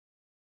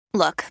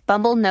Look,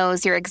 Bumble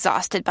knows you're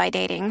exhausted by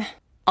dating.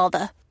 All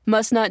the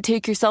must not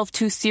take yourself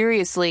too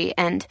seriously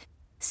and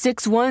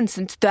 6'1"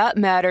 since that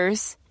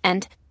matters.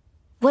 And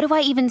what do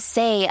I even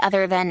say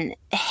other than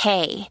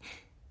hey?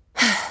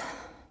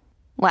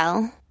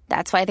 Well,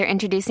 that's why they're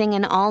introducing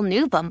an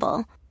all-new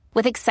Bumble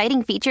with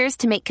exciting features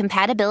to make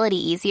compatibility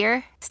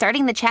easier,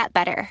 starting the chat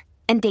better,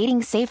 and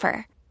dating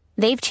safer.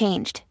 They've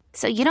changed,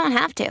 so you don't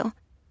have to.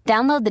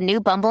 Download the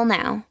new Bumble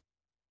now.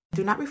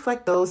 Do not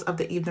reflect those of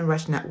the Evening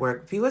Rush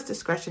Network. Viewers'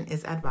 discretion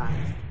is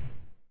advised.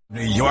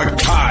 New York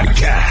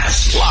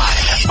Podcast,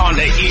 live on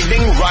the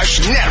Evening Rush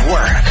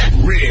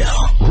Network. Real,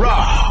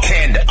 raw,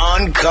 and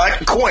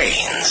uncut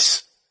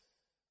Queens.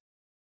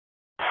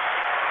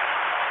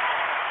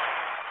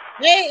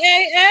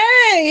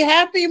 Hey,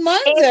 happy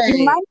Monday.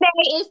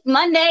 It's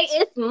Monday.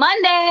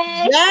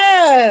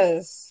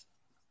 Yes.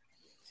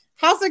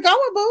 How's it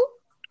going, boo?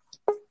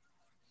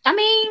 I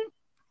mean,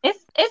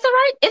 it's all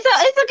right. It's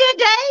a good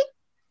day.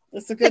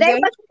 It's a good Today day.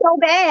 wasn't so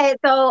bad,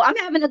 so I'm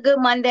having a good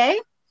Monday.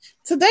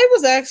 Today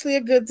was actually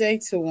a good day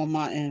too on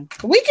my end.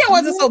 The weekend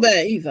wasn't so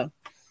bad either.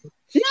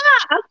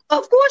 Nah,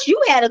 of course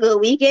you had a good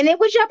weekend. It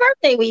was your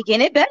birthday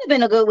weekend. It better have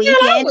been a good weekend.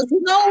 Yeah, I was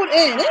snowed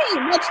in. It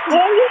ain't much.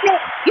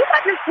 You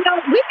wasn't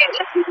snowed. We didn't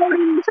get snowed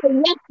in until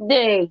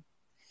yesterday.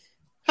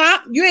 Huh?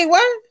 You ain't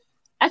what?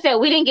 I said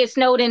we didn't get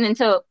snowed in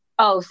until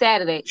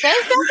Saturday. It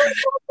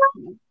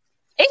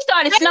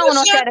started snowing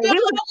on Saturday.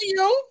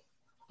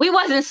 We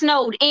wasn't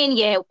snowed in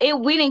yet.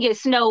 We didn't get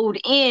snowed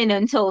in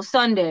until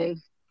Sunday.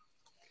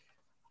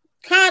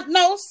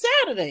 No,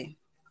 Saturday.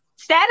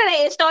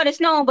 Saturday it started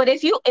snowing, but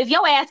if your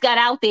ass got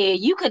out there,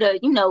 you could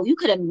have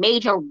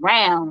made your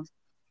rounds.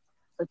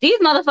 But these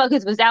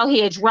motherfuckers was out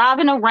here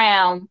driving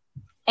around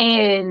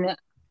in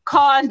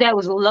cars that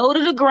was low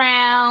to the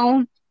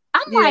ground.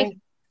 I'm like,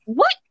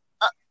 what?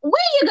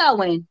 Where you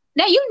going?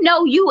 Now you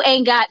know you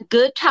ain't got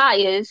good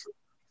tires.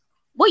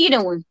 What you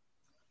doing?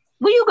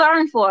 What you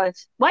going for?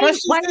 Why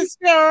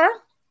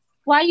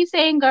you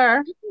saying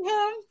girl?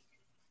 Yeah.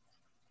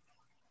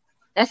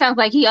 That sounds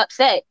like he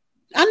upset.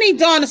 I need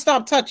Dawn to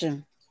stop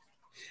touching.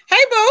 Hey,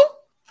 boo.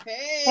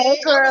 Hey,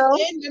 girl. I was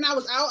in, then I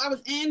was out. I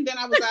was in, then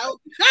I was out.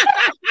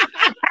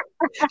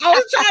 I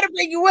was trying to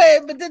bring you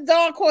in, but then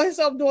Dawn caught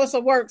herself doing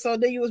some work, so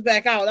then you was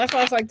back out. That's why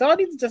I was like, Dawn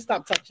needs to just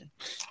stop touching.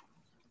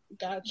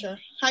 Gotcha.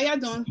 How y'all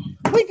doing?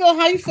 We good.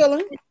 How you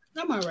feeling?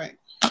 I'm all right.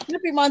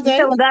 Happy Monday.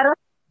 You feeling better?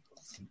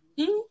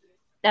 Mm-hmm.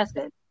 That's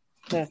good.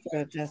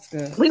 That's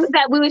good. We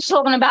was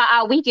talking about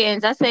our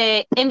weekends. I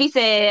said, Envy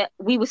said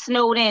we was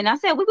snowed in. I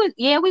said we was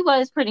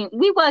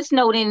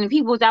snowed in, and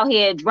people was out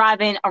here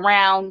driving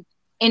around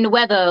in the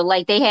weather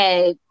like they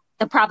had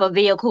the proper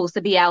vehicles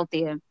to be out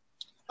there.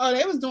 Oh,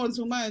 they was doing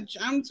too much.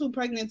 I'm too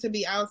pregnant to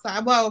be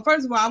outside. Well,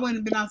 first of all, I wouldn't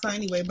have been outside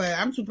anyway, but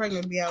I'm too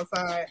pregnant to be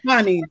outside.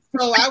 Honey.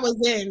 So I was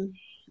in.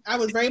 I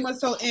was very much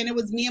so in. It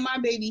was me and my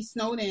baby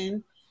snowed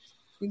in.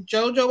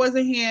 JoJo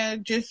wasn't here,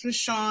 just with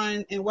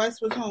Sean, and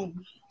Wes was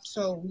home.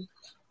 So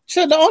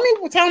the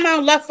only time I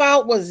left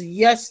out was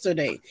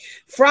yesterday.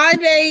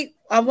 Friday,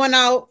 I went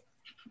out.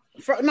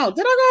 Did I go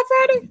out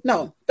Friday?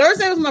 No.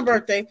 Thursday was my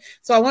birthday.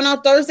 So I went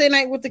out Thursday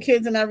night with the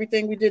kids and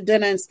everything. We did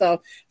dinner and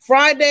stuff.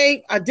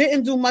 Friday, I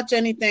didn't do much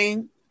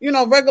anything.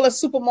 Regular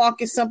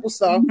supermarket, simple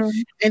stuff. Mm-hmm.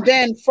 And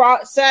then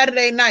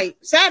Saturday,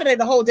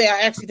 the whole day,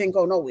 I actually didn't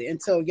go nowhere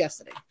until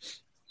yesterday.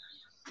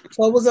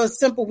 So it was a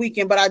simple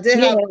weekend, but I did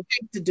have a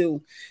cake to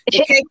do.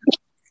 The cake.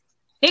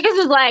 Niggas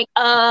was like,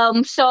 we're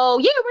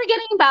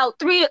getting about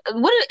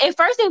at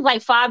first it was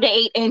like 5 to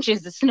 8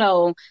 inches of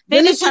snow.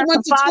 Then it turned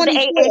went to 5 to 8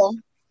 inches.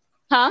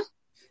 Huh?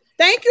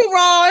 Thank you,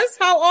 Roz.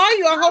 How are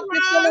you? I hope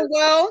you're feeling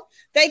well.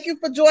 Thank you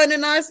for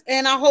joining us,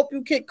 and I hope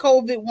you kick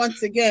COVID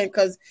once again,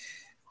 because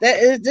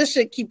this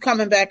shit keep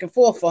coming back and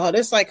forth for her.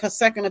 This is like her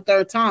second or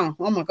third time.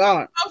 Oh my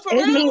God.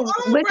 With me,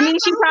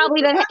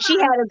 she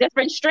had a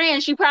different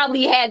strand. She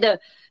probably had the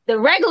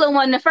regular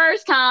one the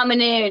first time, and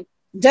then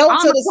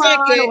Delta the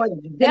second.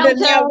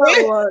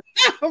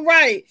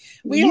 Right.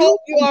 We hope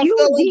you are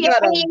feeling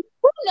better.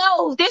 Who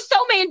knows? There's so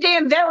many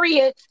damn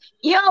variants.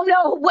 You don't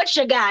know what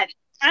you got.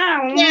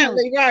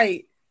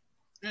 Right.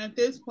 At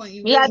this point,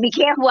 you gotta be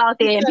careful out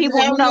there. And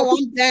people know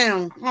I'm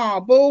down.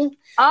 Oh, boo.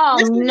 Oh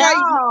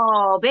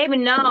no, baby,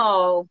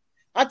 no.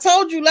 I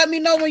told you, let me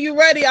know when you're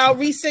ready. I'll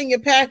resend your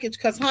package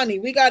because, honey,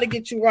 we got to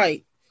get you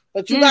right.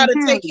 But you got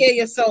to take care of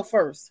yourself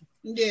first.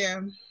 Yeah,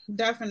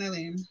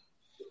 definitely.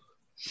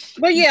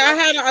 But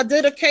yeah, I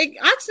did a cake.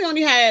 I actually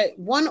only had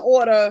one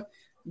order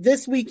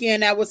this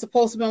weekend that was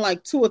supposed to be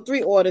like 2 or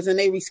 3 orders, and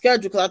they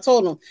rescheduled because I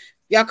told them,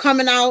 y'all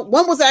coming out.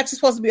 One was actually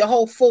supposed to be a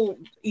whole full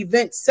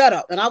event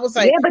setup, and I was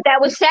like, yeah, but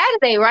that was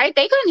Saturday, right?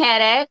 They couldn't have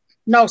that.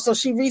 No, so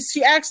she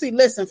actually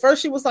listened.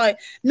 First, she was like,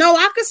 "No,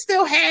 I could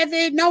still have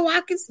it. No, I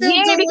can still do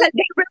it." Because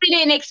they really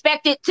didn't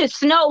expect it to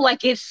snow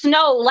like it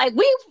snowed. Like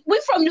we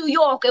from New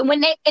York, and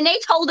when they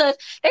told us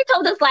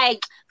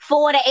like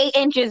 4 to 8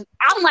 inches.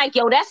 I'm like,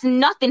 yo, that's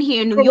nothing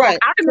here in New York.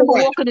 I remember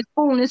walking to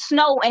school in the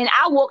snow, and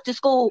I walked to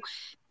school,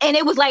 and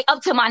it was like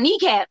up to my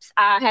kneecaps.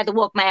 I had to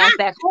walk my ass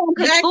back home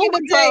because school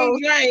was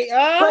closed. Right.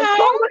 But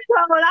school was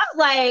closed. I was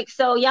like,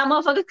 so y'all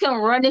motherfuckers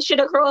can run this shit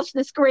across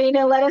the screen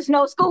and let us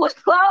know school was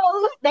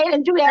closed. They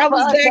didn't do that for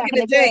us back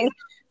in the day.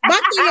 My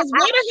thing is,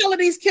 why the hell are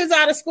these kids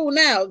out of school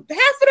now? Half of them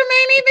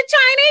ain't even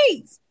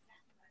Chinese.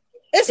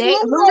 It's and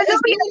you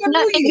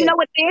know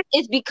what it is?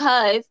 It's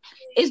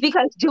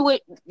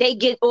because they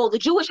get all the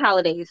Jewish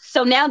holidays.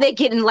 So now they're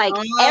getting like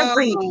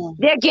every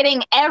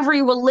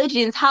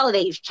religion's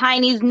holidays.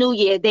 Chinese New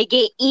Year, they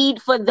get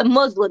Eid for the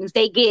Muslims.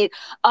 They get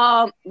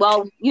for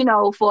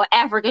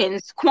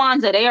Africans,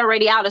 Kwanzaa. They're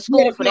already out of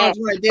school for that.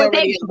 Right.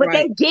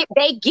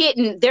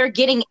 They're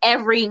getting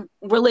every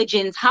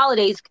religion's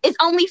holidays. It's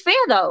only fair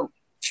though.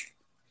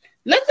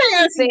 Let them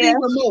ask be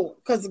remote,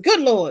 because good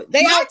Lord, my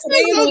kids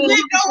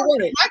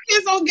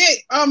don't get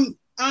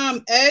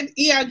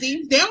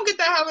EID. They don't get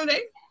that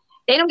holiday.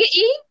 They don't get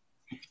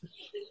Eid?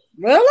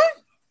 Really?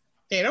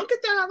 They don't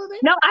get that holiday.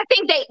 No, I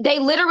think they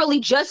literally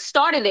just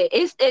started it.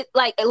 It's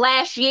like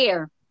last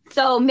year,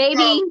 so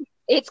maybe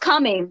it's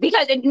coming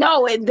because they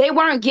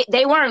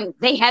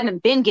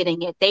haven't been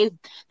getting it. They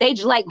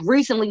like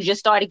recently just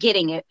started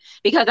getting it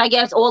because I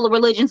guess all the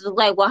religions was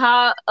like, well,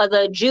 how are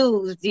the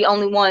Jews the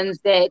only ones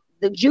that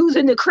the Jews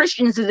and the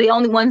Christians are the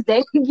only ones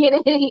that can get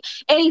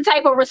any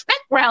type of respect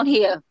around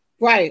here?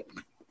 Right.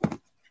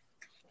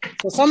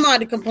 So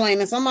somebody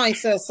complaining, somebody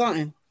says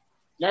something.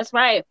 That's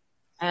right.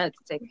 I had to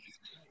take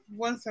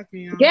 1 second.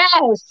 Y'all.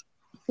 Yes.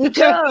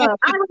 I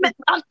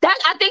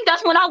think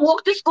that's when I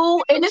walked to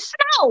school in the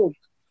snow.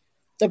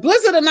 The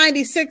blizzard of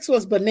 96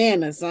 was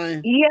bananas,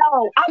 son. Yo,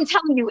 I'm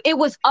telling you, it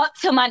was up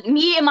to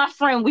me and my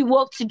friend. We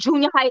walked to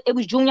junior high. It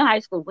was junior high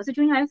school. Was it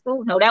junior high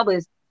school? No,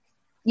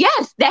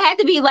 yes, that had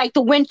to be like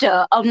the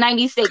winter of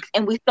 96.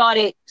 And we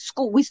started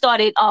school. We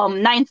started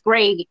 9th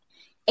grade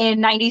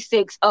in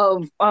 96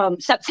 of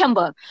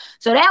September.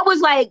 So that was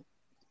like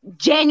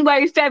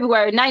January,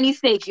 February,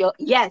 96. Yo,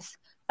 yes.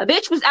 A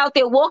bitch was out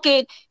there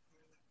walking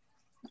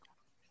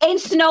in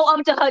snow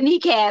up to her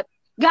kneecap.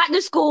 Got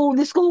to school.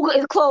 The school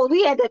is closed.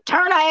 We had to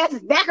turn our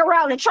asses back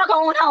around and truck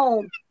on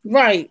home.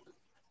 Right.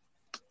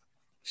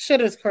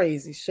 Shit is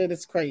crazy.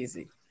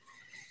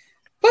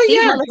 But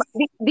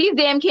these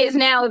damn kids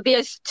now, if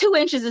there's 2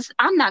 inches,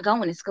 I'm not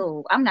going to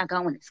school.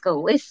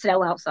 It's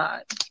snow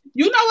outside.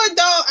 You know what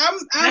though?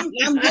 I'm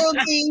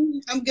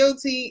guilty. I'm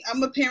guilty.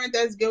 I'm a parent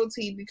that's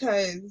guilty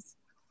because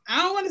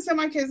I don't want to send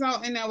my kids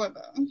out in that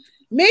weather.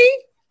 Me?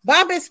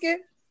 Bob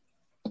Biscuit.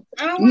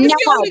 I don't want to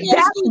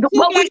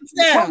what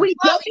we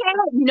don't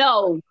have,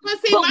 no. But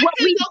see, my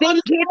kids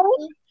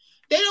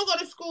they don't go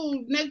to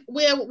school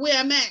where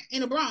I'm at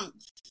in the Bronx.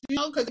 You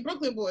know, because the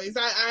Brooklyn boys,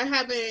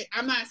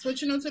 I'm not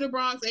switching them to the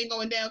Bronx. Ain't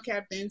going down,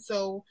 Captain.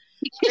 So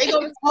they go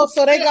to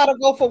so they gotta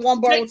go from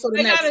one borough to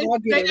the next.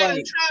 They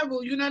gotta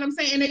travel. You know what I'm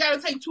saying? And they gotta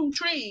take 2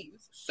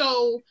 trains.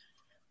 So,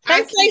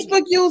 hey,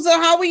 Facebook user,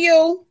 how are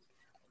you?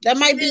 That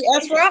might be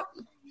Ezra.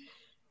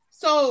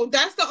 So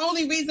that's the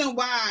only reason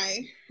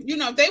why,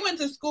 if they went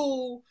to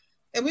school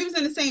and we was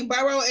in the same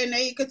borough and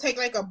they could take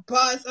like a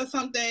bus or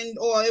something,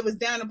 or it was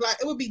down the block,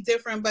 it would be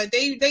different. But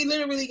they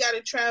literally got to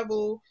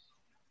travel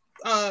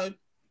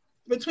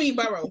between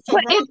boroughs. So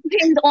but it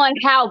depends on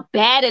how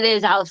bad it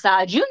is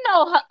outside. You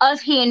know,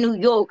 us here in New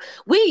York,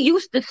 we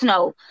used to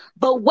snow.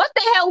 But what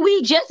the hell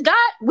we just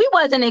got? We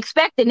wasn't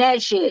expecting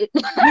that shit.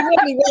 We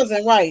really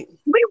wasn't, right.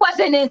 We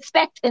wasn't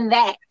expecting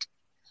that.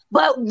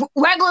 But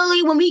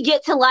regularly when we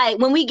get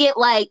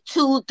like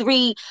 2,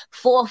 3,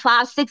 4,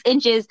 5, 6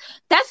 inches,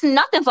 that's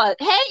nothing for us.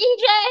 Hey,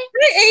 EJ.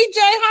 Hey, EJ,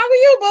 how are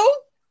you, boo?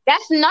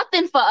 That's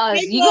nothing for us.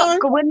 Hey,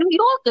 we're New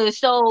Yorkers.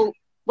 So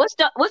what's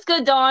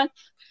good, Dawn?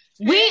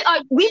 They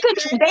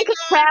could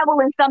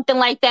travel and something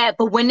like that.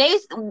 But when they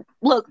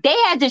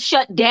had to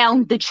shut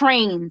down the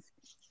trains.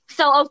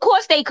 So of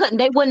course they couldn't.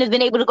 They wouldn't have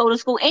been able to go to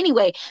school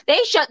anyway.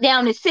 They shut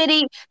down the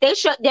city. They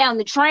shut down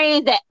the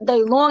trains. The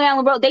Long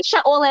Island Road. They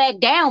shut all of that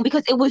down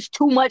because it was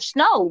too much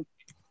snow.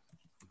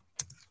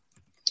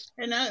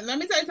 And let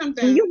me tell you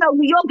something. You know,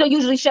 New York don't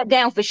usually shut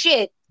down for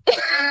shit.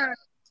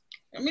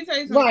 Let me tell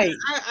you something. Right.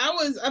 I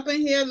was up in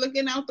here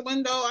looking out the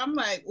window. I'm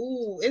like,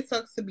 ooh, it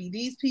sucks to be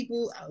these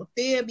people out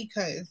there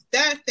because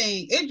that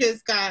thing, it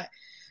just got.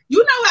 You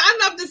know, I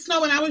loved the snow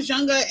when I was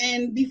younger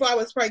and before I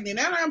was pregnant.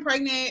 Now I'm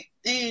pregnant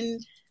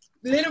and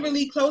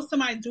literally close to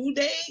my due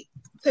date,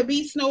 to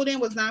be snowed in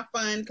was not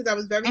fun because I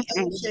was very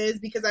anxious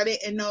because I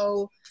didn't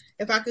know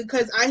if I could,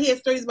 because I hear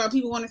stories about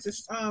people wanting to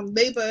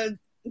labor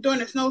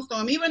during a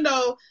snowstorm. Even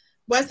though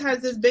Wes has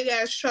this big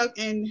ass truck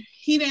and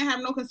he didn't have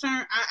no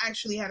concern, I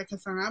actually had a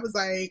concern. I was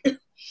like,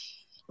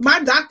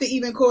 my doctor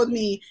even called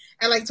me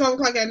at like 12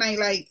 o'clock at night,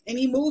 like,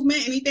 any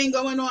movement, anything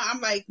going on?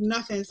 I'm like,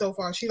 nothing so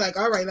far. She's like,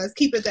 all right, let's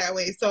keep it that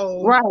way.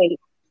 So, right.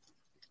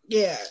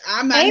 Yeah,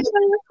 I'm not.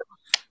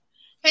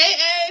 Hey,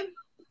 Abe.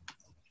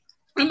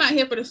 I'm not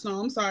here for the snow.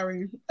 I'm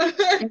sorry. Me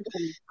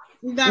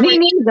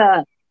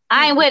neither.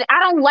 I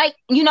don't like,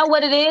 you know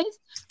what it is?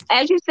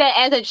 As you said,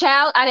 as a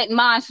child, I didn't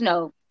mind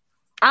snow.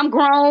 I'm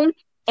grown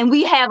and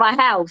we have a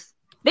house.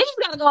 Bitches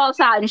gotta go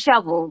outside and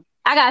shovel.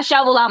 I gotta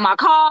shovel out my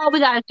car. We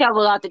gotta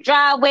shovel out the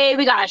driveway.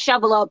 We gotta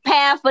shovel a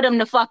path for them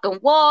to fucking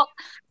walk.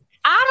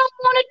 I don't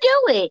want to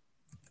do it.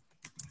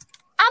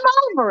 I'm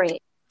over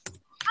it.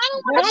 I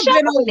don't want to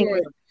shovel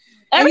it.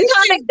 Every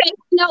time they say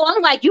snow,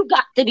 I'm like, you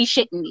got to be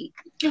shitting me.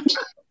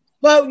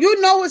 But you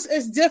know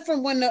it's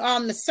different when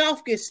the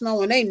South gets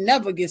snow and they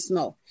never get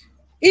snow.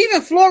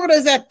 Even Florida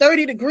is at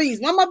 30 degrees.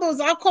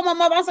 I called my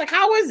mother. I was like,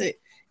 how is it?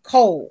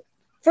 Cold.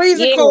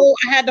 Freezing cold.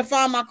 I had to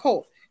find my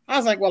coat. I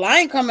was like, well, I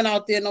ain't coming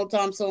out there no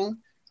time soon.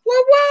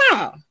 Well,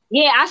 wow.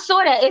 Yeah, I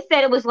saw that. It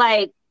said it was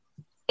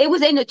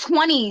in the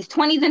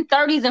 20s and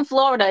 30s in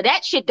Florida.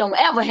 That shit don't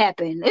ever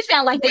happen. It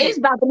sounds like it's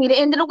about to be the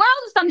end of the world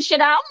or some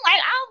shit. I'm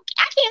like,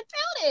 I can't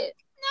tell it.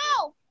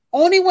 No.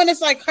 Only when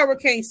it's like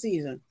hurricane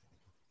season.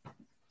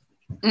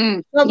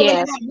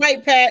 Yeah.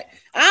 Right, Pat.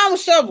 I don't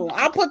shovel.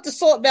 I'll put the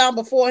salt down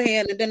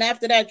beforehand, and then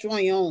after that, you're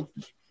on your own.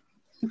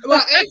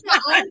 Well, it's her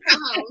own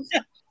house.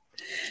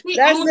 She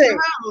owns the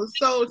house,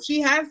 so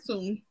she has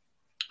to.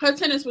 Her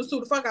tenants will sue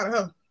the fuck out of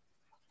her.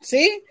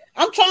 See?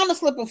 I'm trying to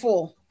slip and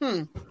fall.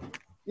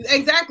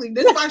 Exactly.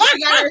 This is why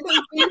she got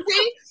everything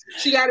easy.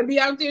 She got to be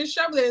out there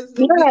shoveling.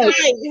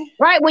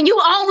 Right. When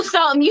you own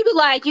something, you be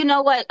like, you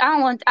know what? I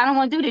don't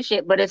want to do this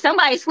shit. But if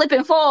somebody slip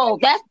and fall,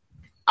 that's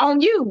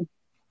on you.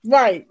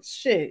 Right.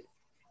 Shit.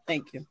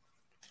 Thank you.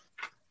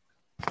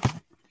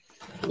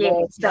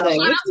 Yeah. First of all,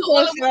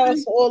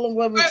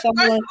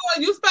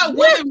 you spelled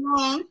women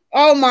wrong.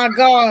 Oh my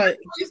God.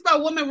 You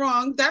spelled women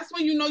wrong. That's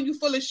when you know you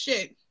full of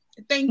shit.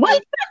 Thank you.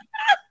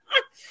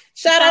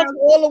 Shout out to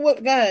all the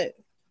women. Go ahead.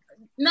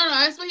 No,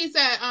 that's what he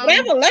said. They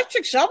have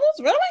electric shovels,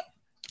 really?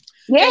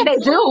 Yeah, they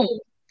do.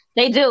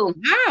 They do.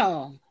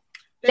 Wow.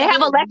 They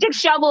have electric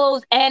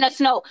shovels and a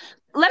snow.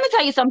 Let me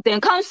tell you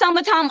something. Come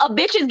summertime, a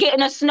bitch is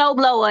getting a snow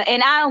blower,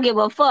 and I don't give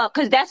a fuck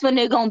because that's when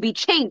they're gonna be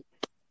cheap.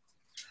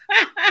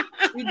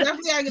 You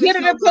definitely gotta get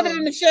it and put it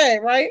in the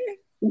shed, right?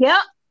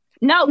 Yep.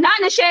 No, not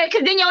in the shed,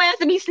 because then your ass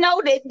to be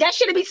snowed in. That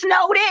should be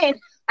snowed in.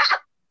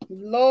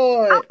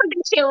 Lord. I'll put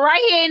this shit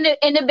right here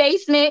in the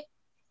basement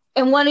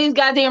in one of these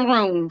goddamn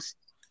rooms.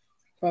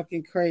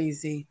 Fucking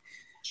crazy.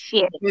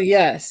 Shit. But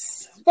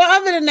yes. But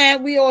other than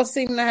that, we all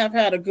seem to have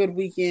had a good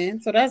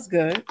weekend, so that's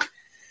good.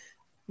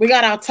 We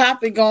got our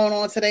topic going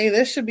on today.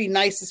 This should be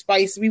nice and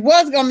spicy. We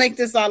was gonna make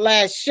this our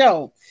last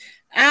show.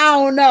 I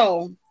don't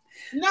know.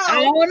 No,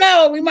 I don't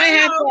know. We might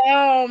have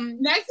to.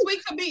 Next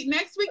week could be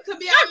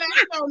our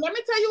last show. Let me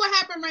tell you what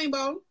happened,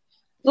 Rainbow.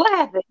 What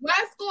happened?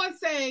 Wes gonna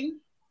say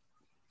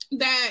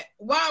that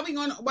why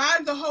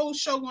is the whole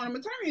show going to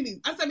maternity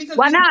leave? I said because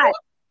why not?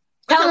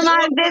 Tell them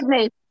our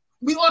business.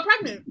 We all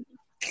pregnant.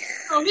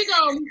 So he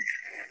goes,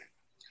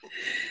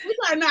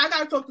 no, I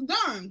gotta talk to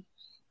Dawn.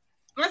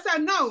 I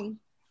said no.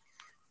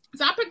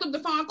 So I picked up the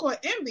phone, called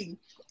Envy.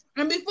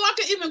 And before I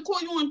could even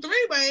call you on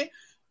three-way,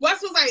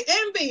 Wes was like,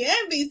 Envy.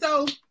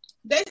 So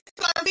they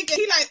started thinking,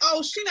 he like,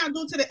 oh, she not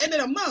due to the end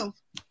of the month.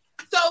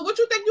 So what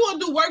you think you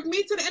gonna do, work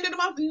me to the end of the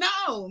month?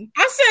 No.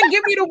 I said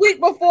give me the week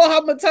before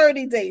her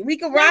maternity date. We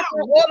can rock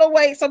her all the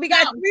way. So we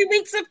got 3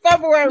 weeks in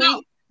February,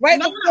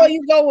 before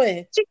you go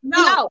in.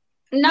 No.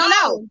 It's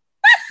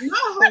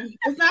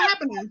not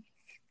happening.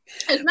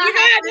 It's not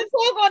happening. This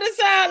talk on the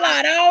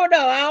sideline. I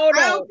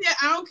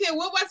don't care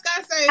what West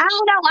guy say. I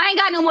don't know. I ain't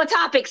got no more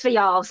topics for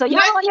y'all. So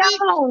y'all on your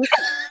own.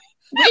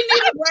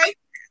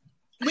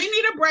 We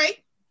need a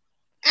break.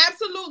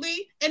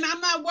 Absolutely. And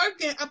I'm not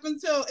working up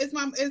until it's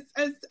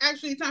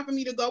actually time for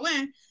me to go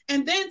in.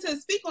 And then to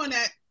speak on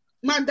that,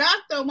 my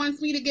doctor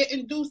wants me to get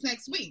induced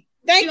next week.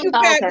 Thank you,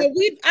 Pat. Okay. But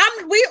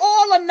we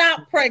all are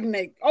not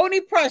pregnant.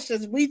 Only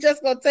Precious. We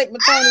just gonna take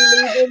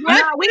maternity leave.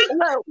 No, when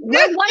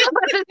one of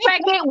us is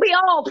pregnant, we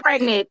all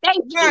pregnant.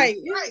 Thank you. Right.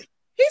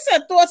 He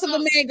said, "Thoughts of a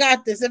man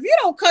got this." If you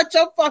don't cut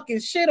your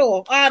fucking shit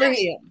off out of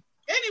here.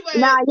 Anyway,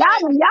 nah,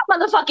 y'all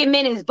motherfucking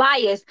men is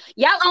biased.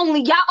 Y'all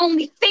only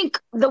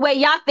think the way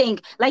y'all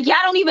think. Like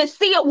y'all don't even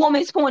see a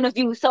woman's point of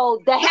view. So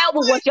the hell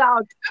with what y'all.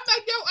 I'm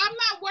like, I'm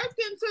not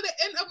working to the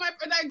end of my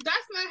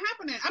that's not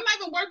happening. I'm not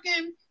even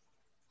working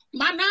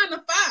my 9 to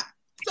 5.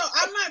 So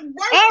I'm not working.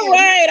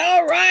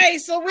 All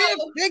right. So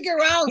we'll figure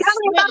out.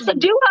 Y'all about to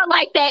do her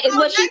like that is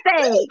what she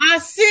said. I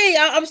see.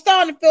 I'm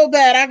starting to feel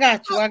bad. I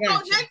got you.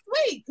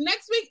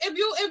 Next week, if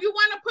you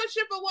want to push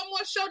it for one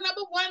more show,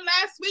 number one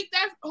last week.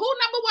 That's who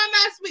number one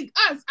last week?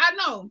 Us. I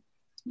know.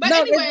 But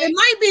anyway, it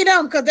might be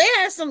them because they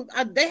had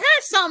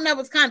something that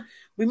was kind of.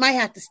 We might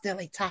have to steal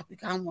a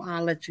topic.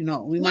 I'll let you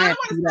know. We might have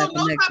to do that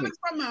no next topics week.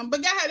 from them.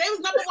 But go ahead. They was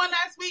number one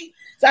last week.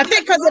 So I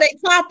think because of their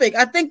topic.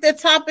 I think their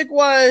topic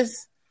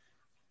was.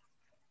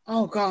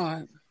 Oh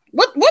God.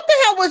 What the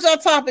hell was your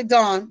topic,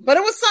 Dawn? But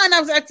it was something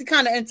that was actually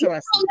kind of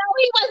interesting. No,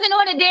 he wasn't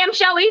on the damn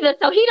show either,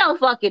 so he don't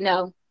fucking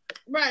know.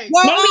 Right.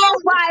 Well, maybe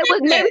that's why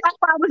it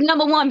was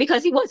number one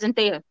because he wasn't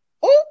there.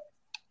 Oh,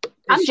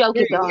 I'm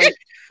joking, Dawn.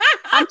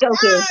 I'm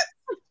joking.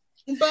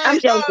 I'm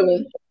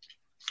joking.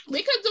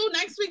 We could do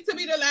next week to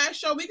be the last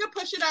show. We could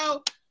push it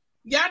out.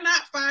 Y'all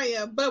not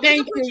fire, but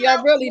thank you.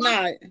 Y'all really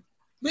not.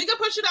 We could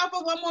push it out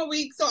for one more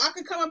week so I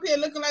could come up here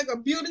looking like a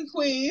beauty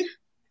queen.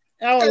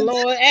 Oh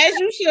Lord, as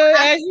you should.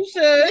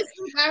 This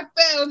week I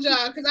failed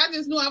y'all because I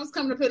just knew I was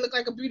coming up here look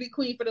like a beauty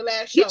queen for the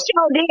last show. You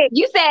sure did.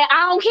 You said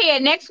I don't care.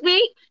 Next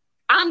week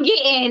I'm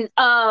getting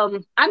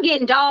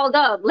dolled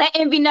up. Let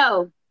Envy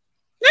know.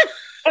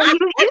 And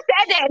you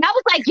said that, and I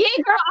was like,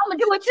 "Yeah, girl, I'm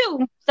gonna do it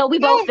too." So we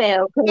both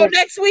failed. So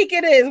next week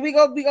it is. We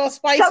gonna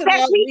spice it up.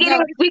 Next week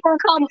we gonna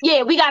come.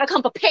 Yeah, we gotta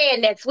come prepared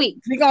next week.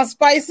 We gonna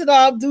spice it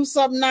up, do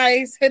something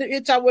nice,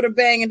 hit y'all with a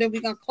bang, and then we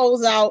gonna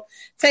close out.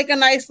 Take a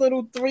nice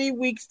little 3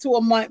 weeks to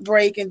a month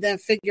break, and then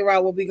figure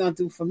out what we gonna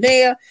do from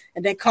there,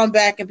 and then come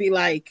back and be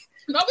like,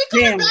 "No, we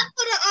coming back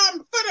for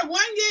the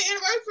 1 year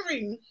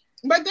anniversary."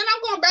 But then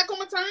I'm going back on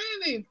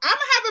maternity. I'm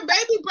gonna have a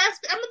baby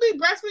breast. I'm gonna be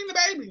breastfeeding the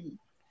baby.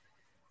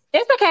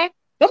 It's okay.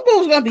 Them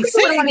boobs gonna be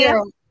sitting,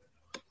 girl.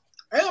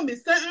 They're gonna be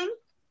sitting.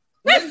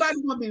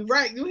 Everybody's gonna be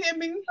right. You hear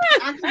me?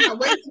 I can't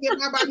wait to get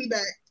my body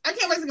back. I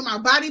can't wait to get my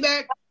body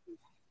back.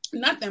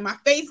 Nothing. My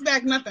face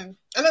back. Nothing.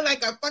 I look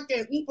like a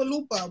fucking Oompa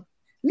Loompa.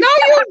 No,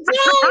 you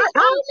don't.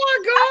 Oh my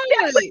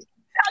god. No,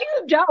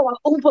 you don't.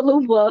 Oompa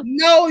Loompa.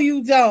 No,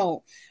 you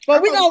don't.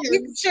 But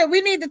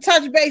we need to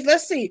touch base.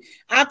 Let's see.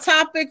 Our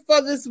topic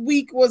for this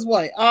week was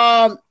what?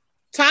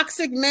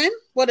 Toxic men.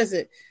 What is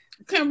it?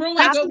 Can ruin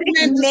toxic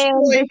good men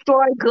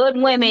destroy good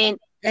women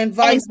and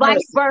vice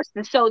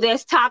versa. So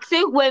there's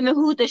toxic women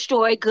who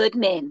destroy good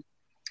men.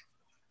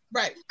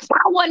 Right. I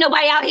don't want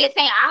nobody out here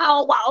saying,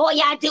 "Oh, well, all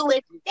y'all do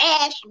is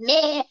dash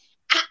men."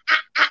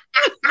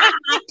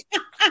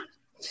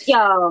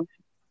 Yo,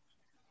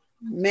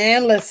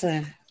 man,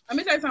 listen. Let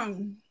me tell you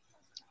something.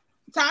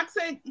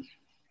 Toxic.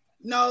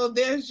 No,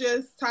 there's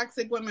just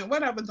toxic women.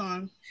 Whatever's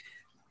on.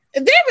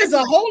 There is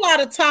a whole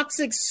lot of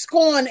toxic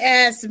scorn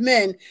ass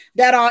men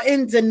that are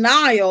in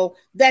denial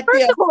that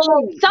first of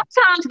all,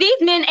 sometimes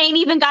these men ain't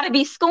even got to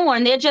be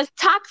scorned. They're just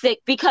toxic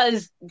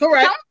because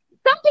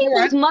some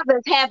people's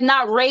mothers have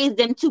not raised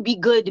them to be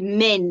good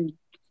men.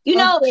 You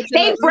know,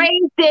 they've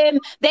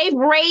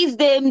raised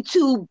them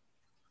to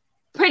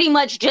pretty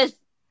much just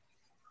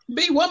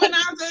be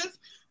womanizers.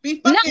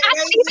 I'm not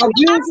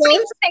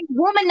saying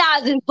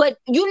womanizing, but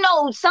you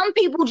know, some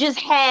people just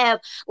have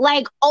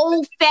like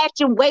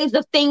old-fashioned ways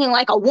of thinking.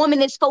 Like a woman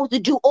is supposed to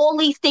do all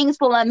these things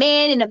for a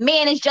man, and a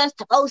man is just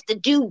supposed to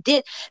do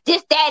this,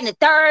 that, and the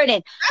third.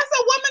 And that's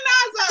a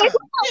womanizer.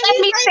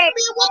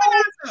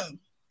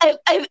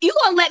 If you're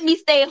gonna let me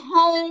stay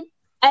home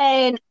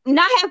and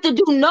not have to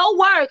do no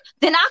work,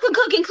 then I can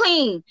cook and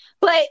clean.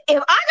 But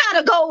if I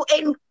gotta go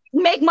and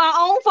make my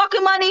own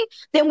fucking money,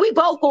 then we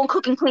both gonna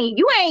cook and clean.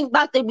 You ain't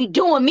about to be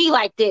doing me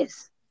like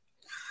this.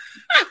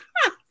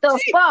 The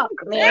fuck,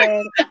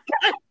 man.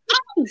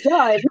 I'm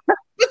done.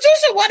 But you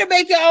should want to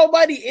make your own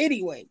money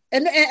anyway.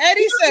 And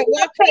Eddie said,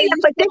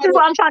 but this is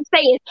what I'm trying to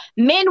say is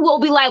men will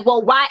be like,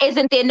 well, why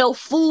isn't there no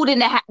food in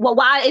the house? Well,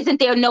 why isn't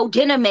there no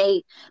dinner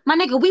made? My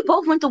nigga, we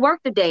both went to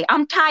work today.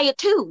 I'm tired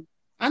too.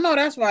 I know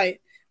that's right.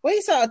 Well,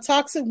 he saw a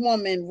toxic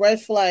woman,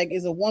 red flag,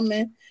 is a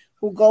woman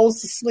who goes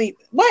to sleep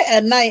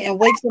at night and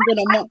wakes up in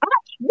the morning.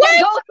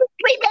 What? Goes to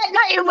sleep at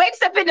night and wakes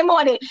up in the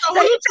morning. So who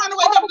are you trying to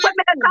wake up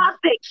women are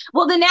toxic.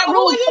 Well, then that rule.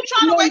 Who are you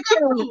trying to wake up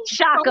to?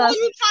 Shaka. Who are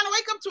you trying to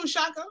wake up to,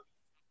 Shaka?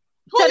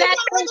 So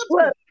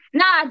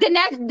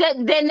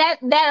then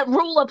that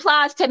rule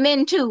applies to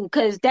men too,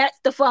 because that's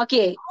the fuck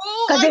it.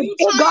 Because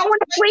if going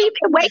to sleep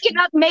and waking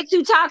up makes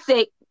you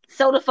toxic,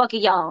 so the fuck are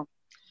y'all.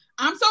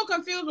 I'm so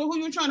confused with who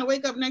you're trying to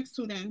wake up next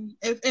to then.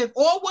 If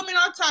all women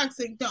are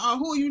toxic, then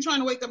who are you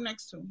trying to wake up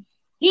next to?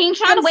 He ain't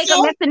trying to wake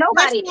up next to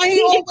nobody. That's why he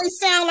always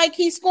sound like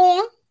he's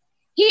scorned.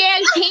 He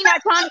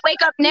not trying to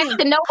wake up next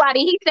to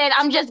nobody. He said,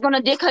 "I'm just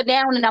gonna dick her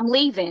down and I'm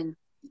leaving."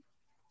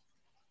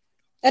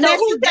 And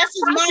so that's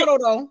his motto,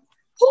 though.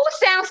 Who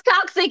sounds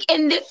toxic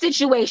in this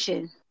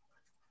situation?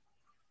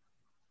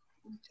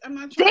 I'm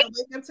not trying to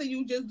wake up to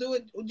you. Just do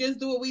it. Just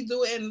do what we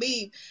do and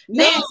leave.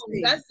 No,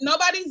 that's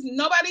nobody's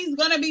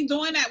gonna be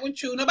doing that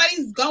with you.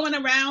 Nobody's going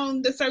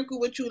around the circle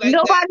with you like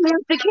nobody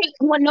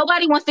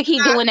wants to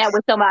keep doing that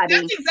with somebody.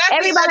 That's exactly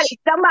everybody.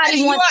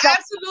 Somebody wants. You are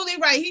absolutely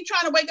right. He's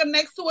trying to wake up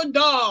next to a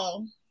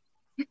doll.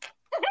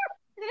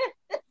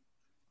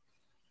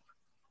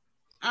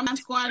 I'm not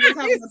squatting.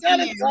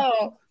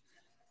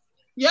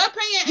 Your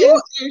opinion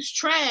is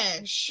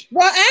trash.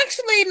 Well,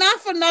 actually, not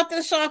for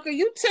nothing, Shaka.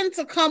 You tend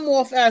to come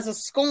off as a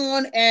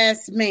scorn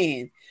ass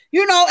man.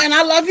 You know, and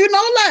I love you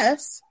no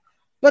less.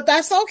 But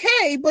that's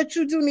okay. But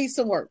you do need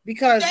some work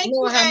because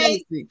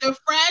the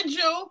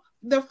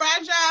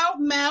fragile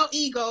male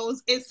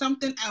egos is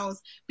something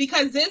else.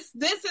 Because this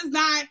is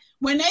not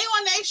when they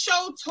on their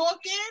show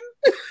talking,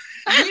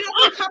 we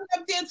don't come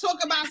up there and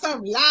talk about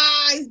some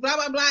lies, blah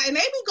blah blah, and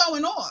they be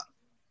going off.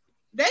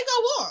 They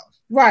go off.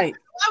 Right.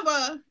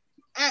 However,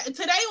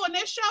 today on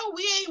this show,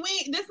 we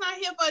ain't this not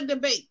here for a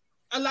debate.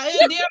 There are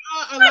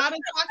a lot of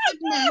toxic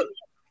men.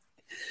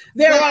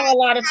 There are a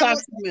lot of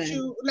toxic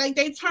men. Like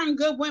they turn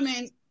good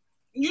women,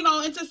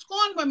 into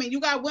scorn women.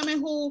 You got women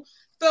who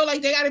feel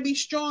like they got to be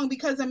strong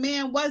because a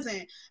man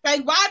wasn't.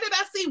 Like, why did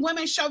I see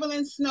women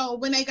shoveling snow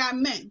when they got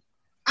men?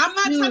 I'm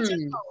not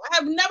touching snow. I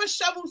have never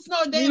shoveled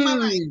snow a day in my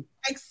life,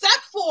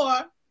 except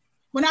for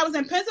when I was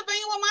in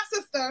Pennsylvania with my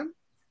sister.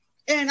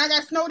 and I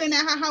got snowed in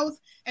at her house,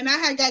 and I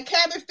had got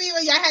cabin fever.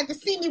 Y'all had to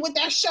see me with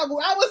that shovel.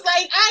 I was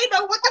like, I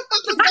know what the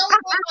fuck is going on.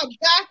 My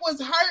back was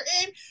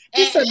hurting.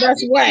 He said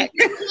that's whack.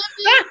 Okay,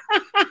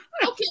 what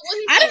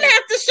he I didn't said?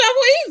 have to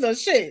shovel either.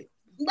 Shit.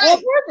 Right.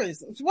 On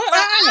purpose. What?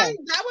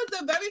 That was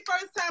the very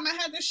first time I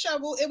had to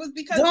shovel. It was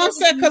because Dawn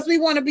said because we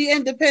want to be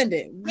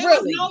independent. there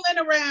Really? was no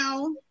one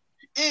around,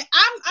 and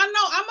I'm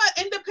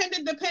an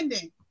independent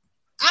dependent.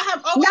 I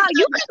have always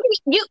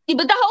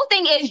but the whole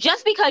thing is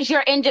just because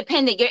you're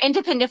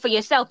independent for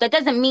yourself. That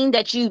doesn't mean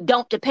that you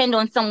don't depend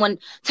on someone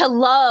to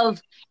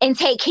love and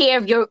take care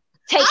of you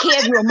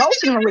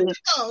emotionally.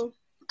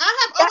 I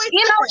have always,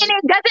 and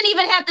it doesn't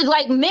even have to,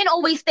 like, men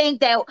always think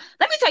that.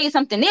 Let me tell you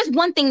something. There's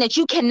one thing that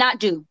you cannot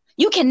do.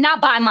 You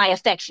cannot buy my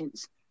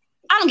affections.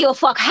 I don't give a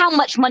fuck how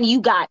much money you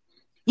got.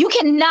 You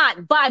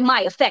cannot buy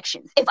my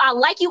affections. If I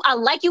like you, I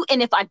like you,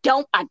 and if I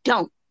don't, I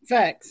don't.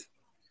 Facts.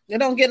 They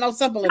don't get no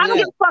simple. I don't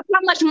give a fuck how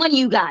much money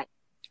you got.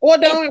 Or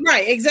don't.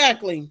 Right.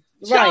 Exactly.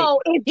 Right.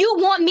 So if you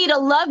want me to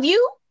love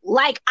you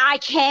like I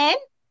can,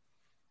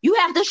 you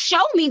have to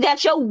show me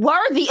that you're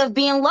worthy of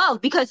being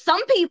loved, because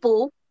some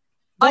people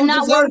are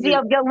not worthy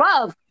of your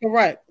love.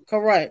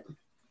 Correct.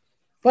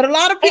 But a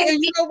lot of people,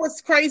 you know what's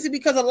crazy?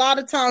 Because a lot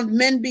of times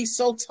men be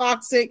so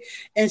toxic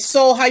and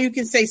so, how you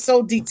can say,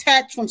 so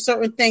detached from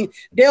certain things.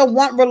 They'll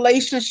want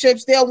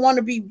relationships. They'll want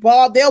to be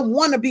bought. They'll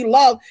want to be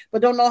loved,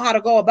 but don't know how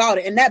to go about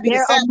it. And that be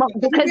the sad thing.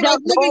 Because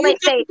that's all they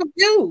say.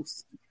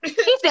 Confused.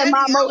 He said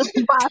my most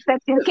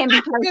affections can be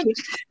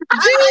purchased.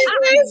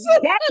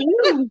 That's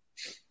you.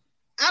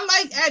 I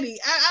like Eddie.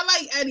 I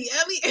like Eddie.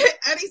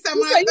 Eddie said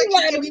my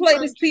affections can be play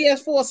this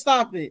PS4.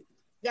 Stop it.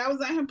 Yeah, I was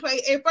letting him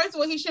play. And first of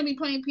all, he shouldn't be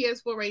playing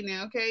PS4 right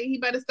now, okay? He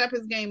better step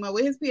his game up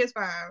with his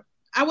PS5.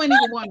 I wouldn't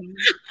even want him.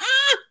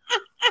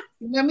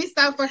 Let me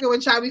stop fucking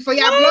with y'all before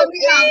y'all blow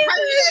me out.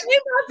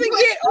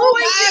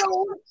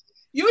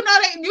 You know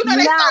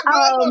they start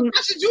going,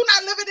 you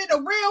not living in the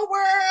real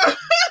world.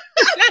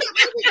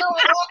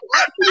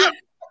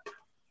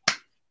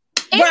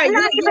 It's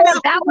not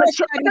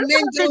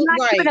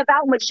even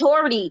about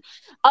maturity.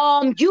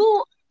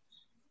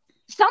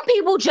 Some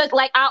people just,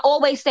 like I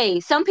always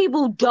say, some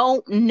people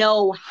don't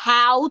know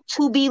how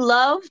to be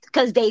loved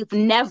because they've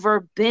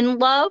never been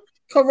loved.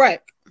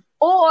 Correct.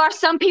 Or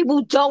some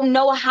people don't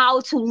know how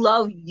to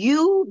love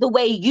you the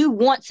way you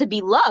want to be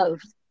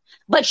loved.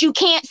 But you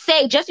can't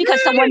say just because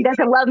someone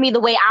doesn't love me the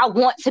way I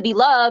want to be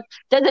loved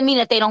doesn't mean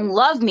that they don't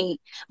love me.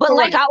 But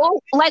correct.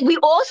 like we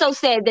also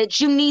said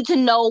that you need to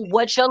know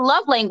what your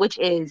love language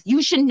is.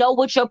 You should know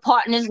what your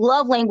partner's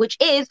love language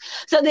is.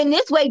 So then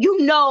this way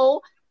you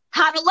know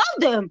how to love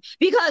them.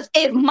 Because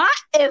if my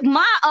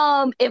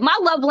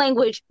love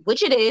language,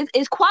 which it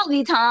is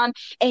quality time,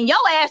 and your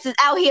ass is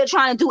out here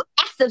trying to do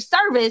acts of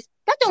service,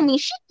 that don't mean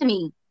shit to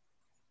me.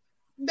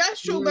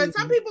 That's true, but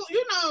some people,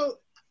 I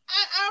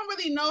don't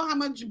really know how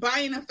much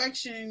buying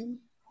affection.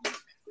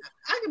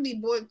 I can be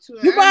bored too.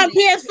 You buying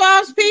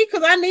PS5s, P?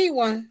 Because I need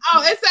one.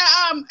 Oh, it's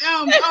I'm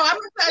gonna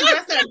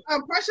address that.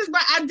 Precious,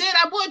 but I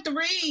bought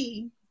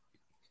 3.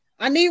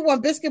 I need one.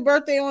 Biscuit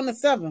birthday on the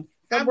 7th.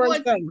 I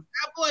bought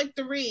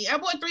 3. I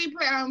bought 3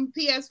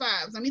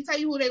 PS5s. Let me tell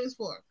you who they was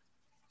for.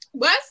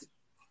 Wes,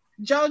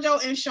 JoJo,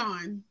 and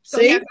Sean. So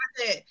see? Yes,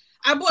 I did.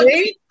 I bought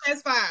 3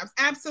 PS5s.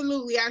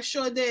 Absolutely, I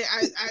sure did.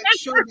 I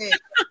sure did.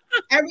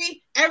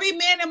 Every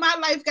man in my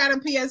life got a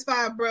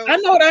PS5, bro. I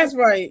know that's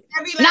right.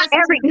 Not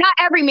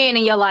every man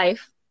in your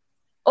life.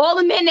 All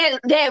the men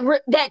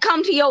that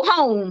come to your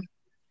home.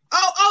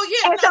 Oh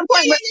yeah. At some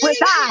point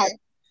reside.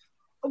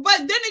 But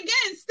then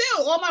again,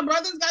 still, all my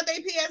brothers got their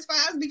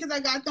PS5s because I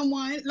got them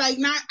one. Like,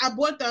 I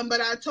bought them, but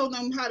I told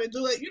them how to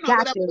do it.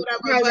 Whatever.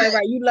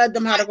 Right. You led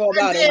them how to go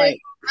about it. Right.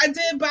 I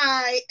did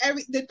buy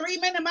the 3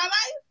 men in my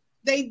life.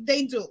 They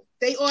do.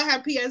 They all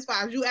have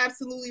PS5s. You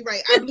absolutely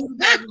right. I blew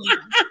that one.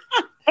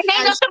 And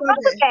ain't nothing wrong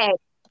with that.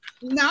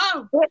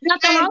 No. There's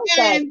nothing wrong with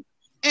that.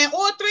 And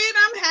all 3 of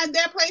them had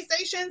their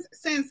PlayStations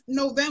since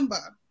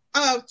November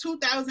of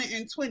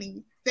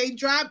 2020. They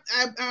dropped.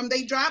 I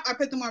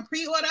put them on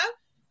pre-order.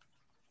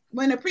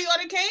 When the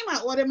pre-order came,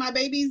 I ordered my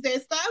babies their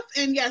stuff,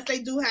 and yes, they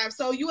do have.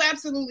 So you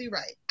absolutely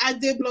right. I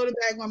did blow the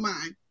bag on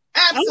mine.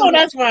 Absolutely. I know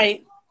that's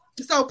right.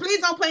 So please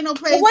don't play no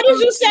play. What did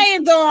you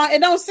saying, Dawn? It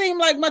don't seem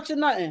like much of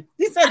nothing.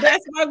 He said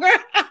that's my girl.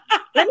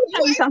 Let me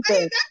tell you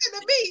something.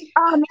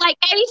 Like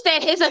Eddie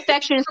said, his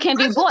affections can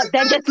be bought.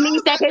 That just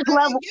means that his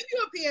love. Give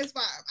you a PS5.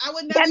 I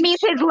would never. That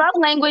means his love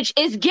language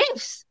is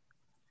gifts,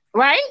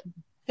 right?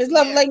 His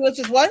love language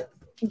is what?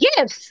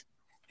 Gifts.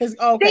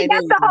 Okay,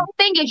 that's the whole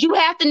thing is you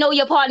have to know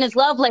your partner's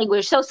love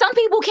language. So some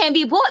people can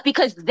be bought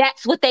because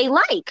that's what they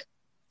like.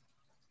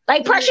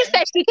 Like Precious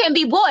said, she can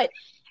be bought.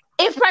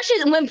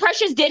 When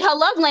Precious did her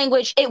love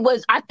language,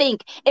 I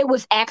think it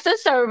was acts of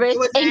service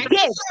and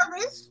gifts.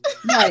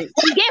 Right.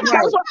 And gifts.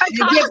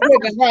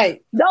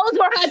 Right. Those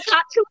were her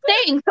top 2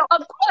 things. So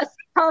of course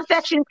her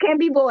affections can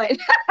be bought. It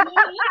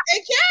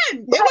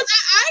can.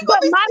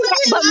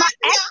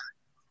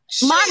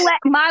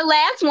 My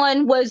last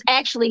one was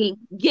actually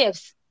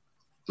gifts.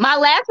 My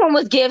last one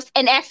was gifts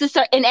and acts of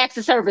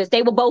service.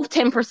 They were both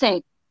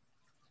 10%.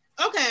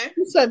 Okay.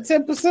 You said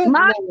 10%?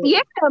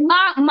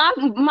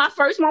 My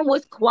first one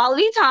was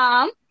quality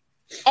time.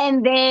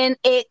 And then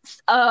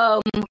it's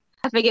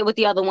I forget what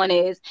the other one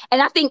is.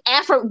 And I think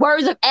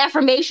words of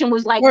affirmation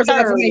was like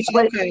third.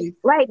 Okay.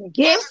 Like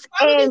gifts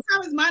quality and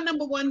time is my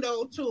number one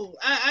though too.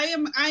 I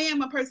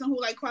am a person who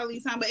like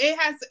quality time, but it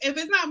has to, if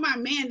it's not my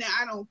man, then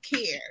I don't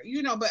care,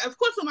 you know. But of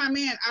course with my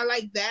man, I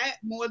like that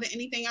more than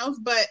anything else.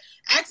 But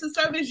acts of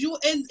service,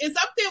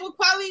 it's up there with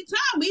quality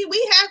time.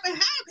 We have and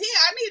have here.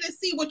 I need to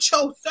see what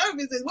your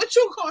service is.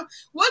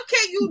 What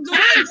can you do?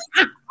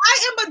 I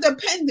am a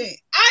dependent.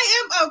 I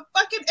am a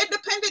fucking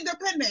independent.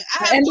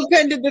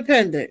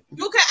 Dependent.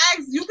 You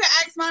can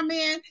ask my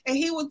man, and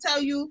he will tell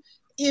you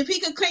if he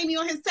could claim me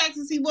on his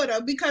taxes, he would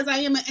have, because I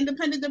am an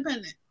independent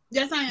dependent.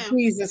 Yes, I am.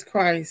 Jesus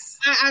Christ.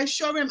 I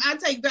assure him. I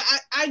take that.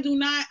 I do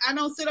not. I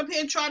don't sit up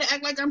here and try to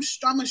act like I'm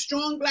a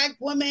strong black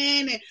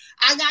woman and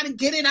I got to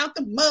get it out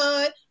the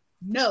mud.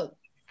 No.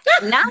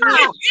 Nah.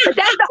 But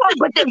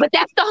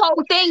that's the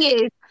whole thing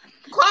is.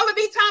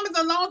 Quality time is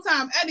a long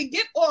time. Eddie,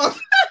 get off. For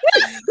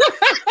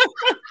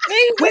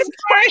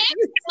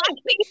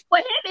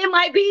him, it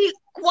might be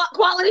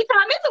quality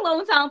time is a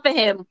long time for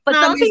him. But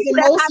time some people,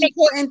 the most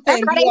important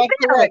thing. You are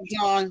correct,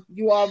 John.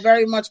 You are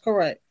very much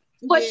correct.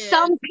 But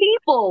some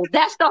people,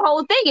 that's the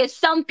whole thing, is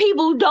some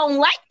people don't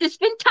like to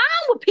spend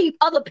time with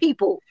other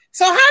people.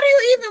 So how do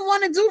you even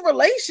want to do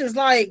relations?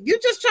 Like, you're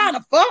just trying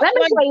to fuck? Let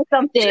me tell you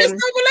something. There's no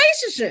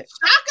relationship.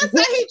 Shaka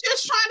said he's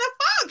just trying to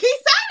fuck. He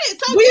said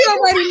it. So we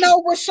already know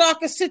what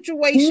Shaka's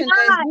situation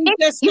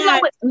is. Know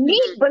what,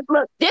 me, but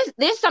look,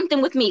 there's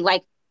something with me.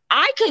 Like,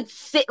 I could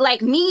sit,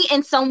 like me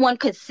and someone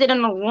could sit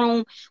in a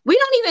room. We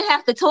don't even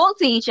have to talk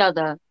to each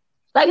other.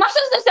 Like my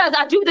sister says,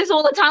 I do this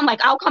all the time. Like,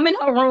 I'll come in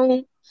her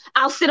room.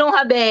 I'll sit on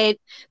her bed.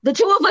 The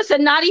two of us are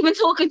not even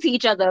talking to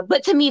each other.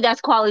 But to me, that's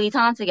quality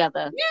time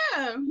together.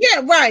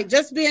 Yeah, right.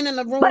 Just being in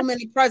the room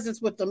and in presence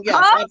with them. Yes,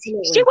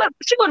 absolutely.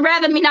 She would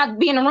rather me not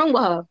be in the room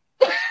with her.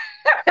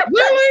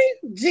 Really?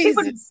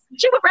 Jesus.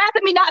 She would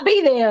rather me not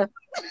be there.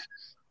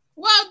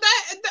 Well,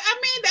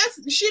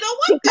 that's she don't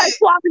want because that.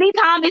 Quality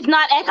time is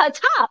not at her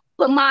top,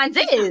 but mine's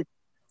is.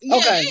 Yeah.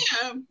 Okay.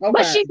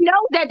 But she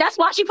knows that. That's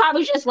why she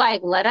probably just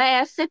like let her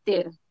ass sit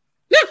there.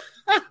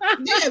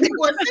 Yeah,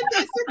 people sit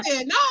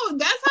there. No,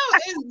 that's how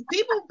it is.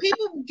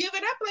 People give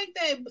it up like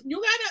that.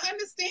 You gotta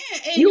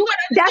understand. And you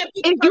gotta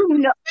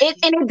understand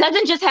and it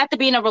doesn't just have to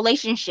be in a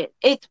relationship.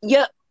 It's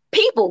your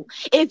people.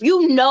 If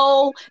you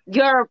know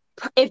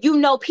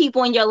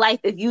people in your life,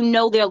 if you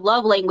know their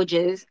love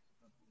languages,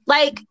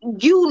 like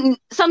you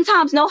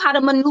sometimes know how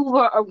to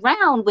maneuver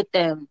around with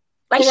them.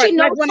 Like she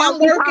knows, like when I'm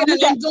working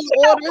and I'm doing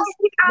orders,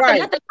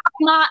 right?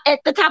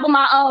 At the top of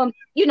my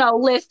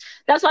list.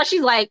 That's why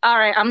she's like, all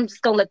right, I'm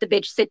just gonna let the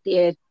bitch sit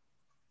there.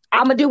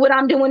 I'm gonna do what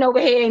I'm doing over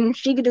here, and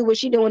she can do what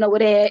she's doing over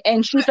there.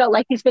 And she felt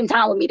like she spent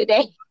time with me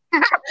today.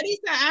 He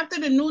said, after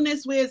the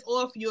newness wears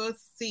off, you'll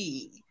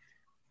see.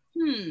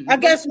 I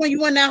guess when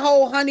you in that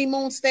whole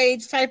honeymoon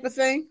stage type of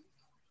thing.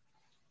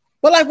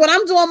 But like when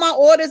I'm doing my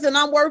orders and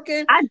I'm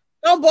working,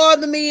 don't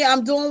bother me.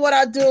 I'm doing what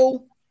I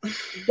do.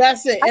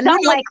 That's it. And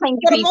don't like clingy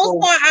for the people.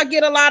 most part, I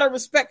get a lot of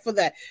respect for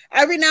that.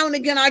 Every now and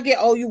again, I get,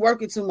 you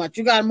working too much.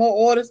 You got more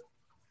orders.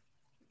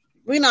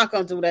 We're not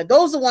gonna do that.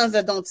 Those are the ones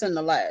that don't tend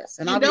to last.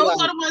 And those are the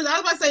ones I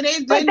was about to say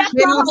they that's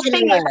the whole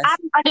thing. I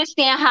don't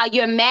understand how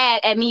you're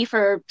mad at me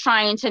for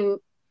trying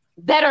to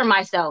better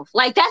myself.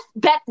 Like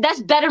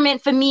that's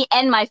betterment for me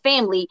and my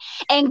family.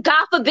 And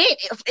God forbid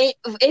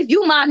if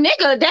you my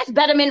nigga, that's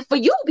betterment for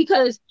you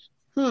because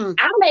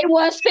I may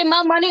want to spend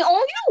my money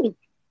on you.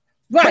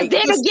 Right.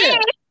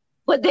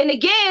 But then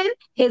again,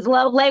 his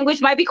love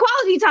language might be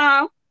quality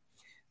time.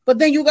 But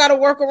then you got to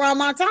work around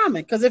my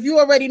timing, because if you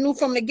already knew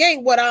from the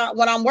gate what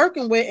I'm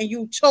working with, and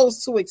you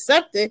chose to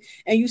accept it,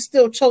 and you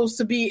still chose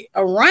to be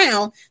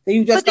around, then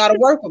you just got to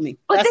work with me.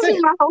 But this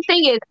is my whole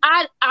thing is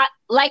I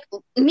like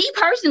me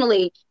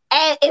personally.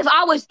 And if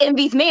I was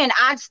Envy's man,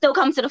 I'd still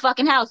come to the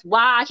fucking house.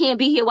 Why I can't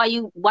be here while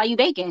you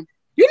baking?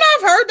 You know,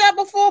 I've heard that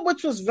before,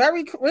 which was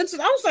very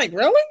coincidental. I was like,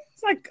 really?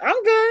 It's like,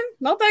 I'm good.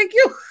 No, thank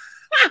you.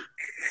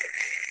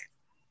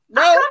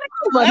 No,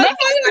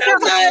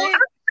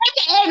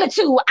 egg or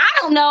two. I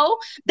don't know.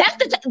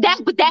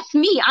 That's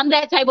me. I'm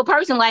that type of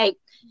person. Like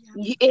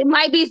it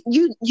might be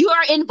you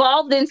are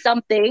involved in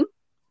something,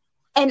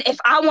 and if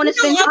I want to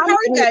spend time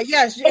with you,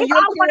 yes, if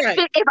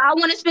I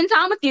want to spend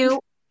time with you,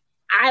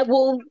 I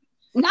will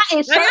not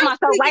insert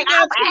myself. Like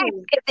I'll ask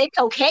if it's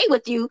okay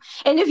with you,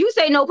 and if you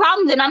say no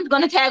problem, then I'm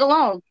going to tag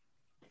along.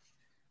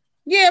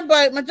 Yeah,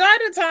 but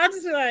majority of the time, I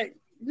just be like,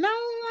 no,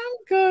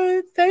 I'm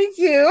good, thank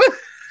you.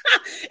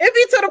 It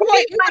be to the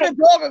point you want a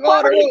dog and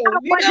go to the room.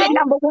 Wasn't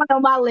number one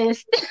on my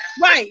list.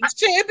 Right.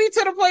 It be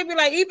to the point be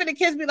like, even the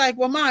kids be like,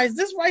 well, Ma, is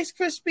this Rice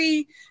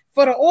Krispie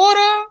for the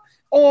order?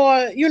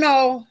 Or,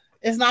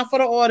 it's not for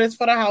the order, it's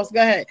for the house.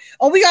 Go ahead.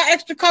 Oh, we got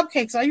extra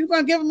cupcakes. Are you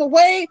gonna give them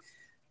away?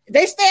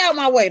 They stay out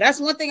my way. That's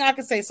one thing I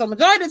can say. So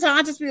majority of the time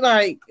I just be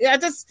like,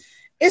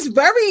 it's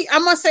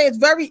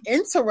very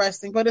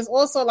interesting, but it's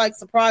also like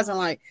surprising,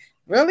 like,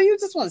 really? You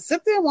just want to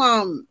sit there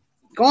while I'm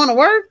Going to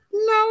work?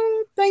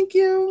 No, thank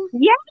you.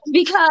 Yes,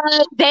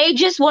 because they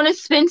just want to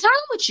spend time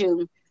with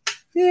you.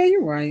 Yeah,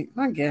 you're right.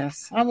 I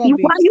guess I won't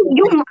be. While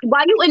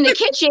you in the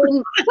kitchen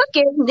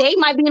cooking, they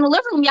might be in the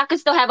living room. Y'all can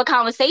still have a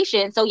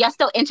conversation, so y'all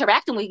still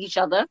interacting with each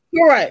other.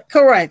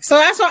 Correct. So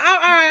that's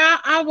why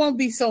I won't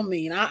be so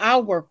mean.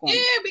 I'll work on it.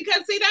 Yeah,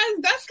 because see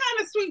that's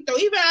kind of sweet though.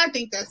 Even I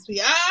think that's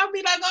sweet. I'll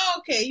be like, oh,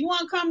 okay, you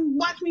want to come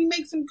watch me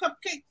make some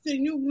cupcakes,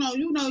 and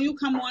you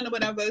come on or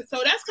whatever.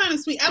 So that's kind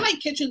of sweet. I like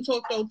kitchen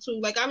talk though too.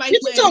 Like I like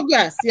kitchen talk.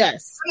 Yes. I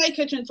like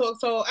kitchen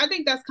talk. So I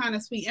think that's kind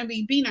of sweet.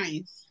 Envy, be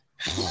nice.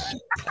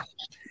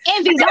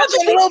 Envy, that's a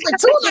little bit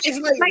too nice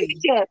lately.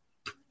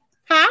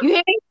 Huh? You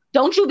hear me?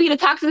 Don't you be the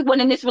toxic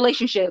one in this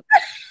relationship.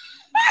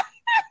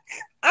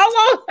 I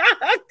won't.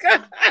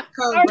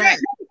 Correct.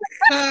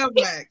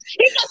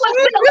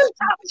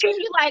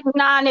 You like,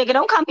 nah, nigga,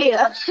 don't come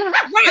here.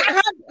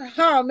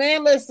 Oh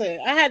man, listen,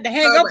 I had to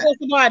hang up on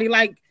somebody.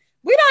 Like,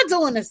 we're not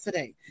doing this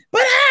today.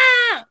 But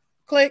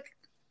click.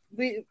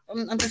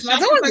 I'm just not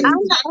doing it.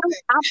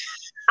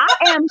 I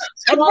am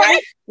so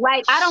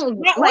like I don't.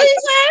 What you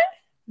say?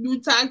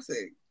 You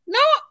toxic. No,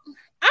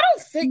 I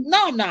don't think.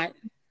 No, I'm not.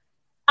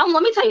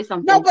 Let me tell you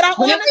something. No, but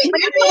when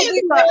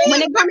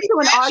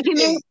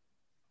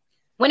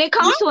it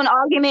comes to an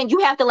argument, you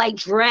have to like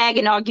drag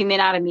an argument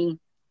out of me.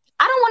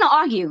 I don't want to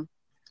argue.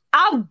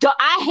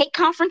 I hate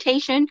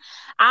confrontation.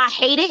 I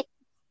hate it.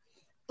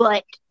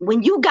 But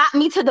when you got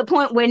me to the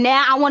point where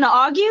now I want to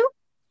argue,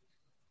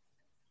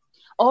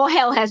 all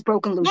hell has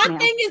broken loose. My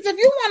thing is, if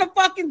you want to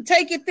fucking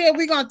take it there,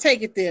 we're gonna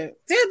take it there. Does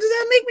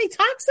that make me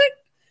toxic?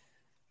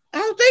 I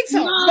don't think so.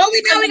 No, but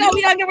we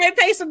gotta get ready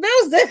to pay some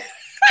bills then.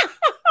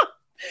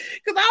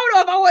 Because I don't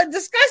know if I want to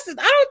discuss it.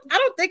 I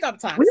don't think I'm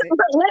toxic.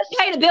 Let's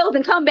pay the bills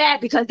and come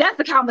back because that's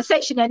the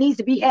conversation that needs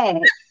to be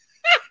had.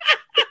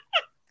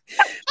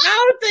 I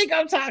don't think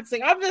I'm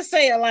toxic. I'm just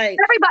saying, like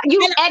everybody.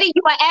 Eddie,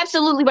 you are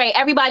absolutely right.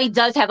 Everybody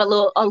does have a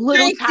little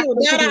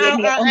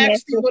toxicity. That I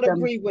actually would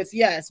agree with.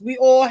 Yes, we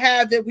all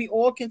have it. We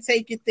all can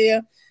take it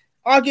there.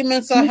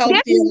 Arguments are healthy.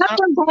 There's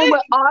nothing wrong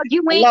with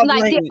arguing.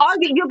 Like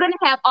you're gonna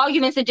have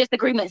arguments and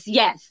disagreements,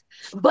 yes.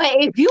 But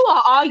if you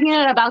are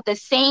arguing about the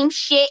same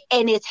shit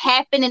and it's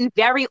happening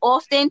very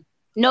often,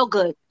 no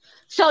good.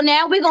 So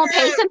now we're gonna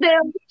pay some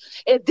bills.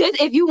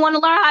 If you want to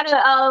learn how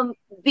to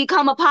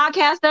become a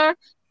podcaster,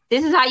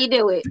 this is how you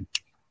do it.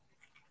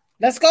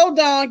 Let's go,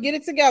 Dawn. Get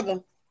it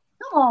together.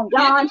 Come on,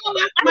 Dawn.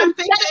 My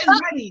finger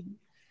is ready.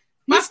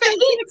 My finger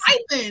is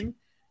typing.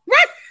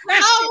 Dawn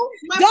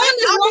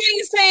is why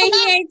you saying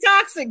he ain't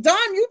toxic.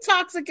 Dawn, you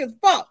toxic as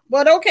fuck.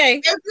 But okay.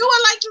 If you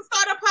would like to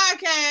start a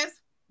podcast,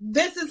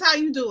 this is how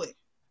you do it.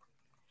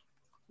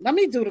 Let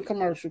me do the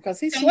commercial because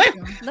he's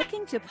sweating.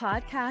 Looking to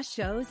podcast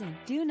shows and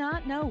do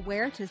not know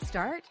where to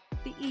start?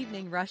 The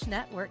Evening Rush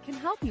Network can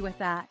help you with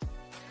that.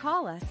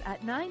 Call us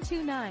at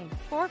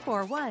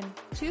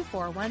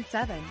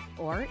 929-441-2417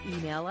 or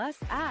email us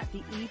at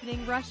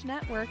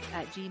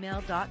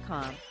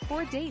theeveningrushnetwork@gmail.com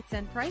for dates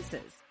and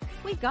prices.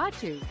 We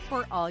got you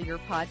for all your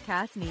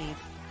podcast needs.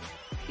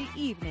 The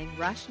Evening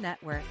Rush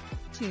Network.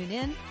 Tune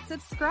in,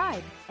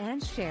 subscribe,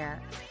 and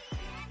share.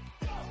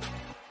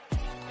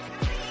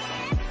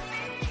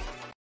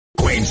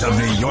 Queens of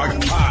New York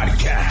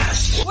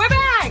podcast. We're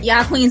back.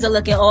 Y'all queens are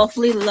looking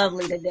awfully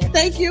lovely today.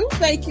 Thank you.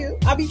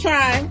 I'll be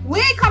trying. We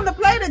ain't come to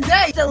play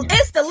today. So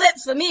it's the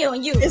lips for me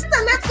on you. It's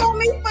the lips on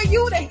me for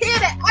you to hear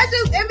that. I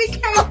just came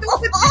through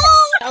today.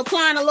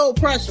 Applying a little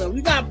pressure.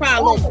 We got to apply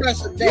a little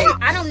pressure today.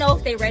 I don't know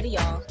if they ready,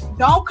 y'all.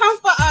 Don't come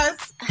for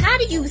us. How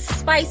do you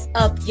spice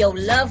up your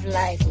love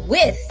life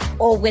with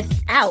or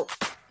without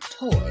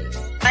toys?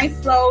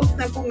 Nice, slow,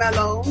 simple,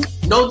 mellow.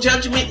 No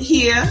judgment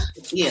here.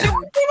 Yeah. See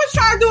what's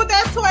trying to do with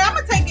that toy. I'm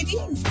going to take it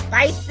easy.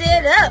 Spice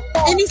it up.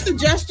 Any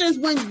suggestions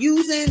when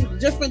using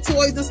different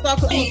toys and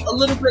stuff? A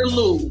little bit of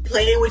lube.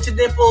 Playing with your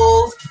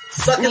nipples,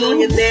 sucking on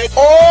your neck.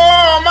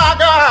 Oh my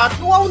God.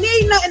 You won't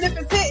need nothing if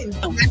it's hitting.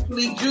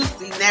 Naturally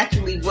juicy,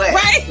 naturally wet.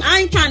 Right?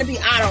 I ain't trying to be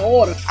out of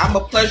order. I'm a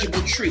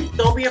pleasurable treat.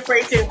 Don't be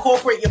afraid to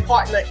incorporate your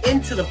partner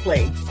into the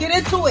play. Get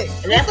into it.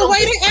 And that's the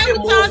way they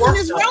advertise in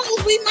this role,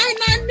 we might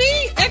not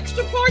need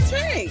extra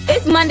party.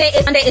 It's Monday.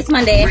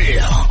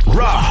 Real,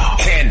 raw,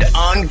 and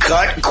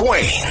uncut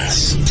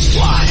queens.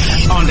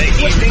 Live on the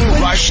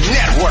Evening Rush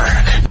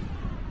Network.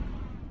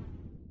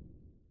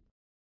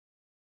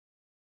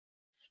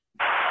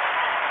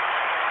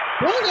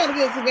 We're going to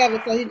get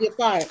together so he get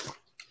fired.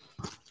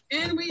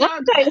 And we Let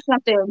me tell you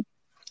something.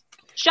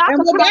 Shaka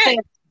put up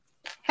there.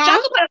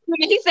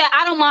 He said,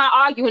 I don't mind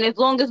arguing as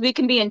long as we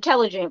can be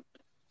intelligent.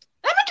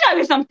 Let me tell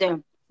you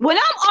something. When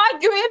I'm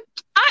arguing,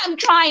 I am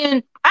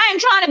trying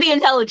to be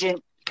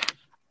intelligent.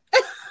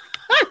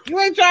 You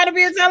ain't trying to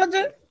be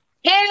intelligent?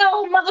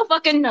 Hell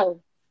motherfucking no.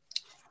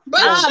 But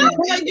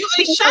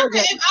Shaka,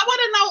 I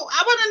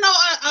want to know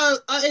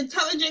an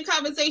intelligent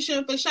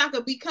conversation for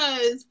Shaka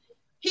because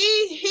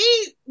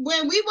he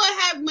when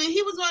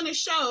he was on the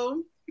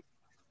show,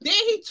 then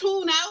he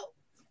tuned out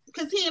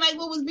because he didn't like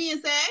what was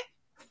being said.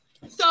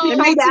 So he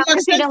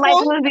didn't like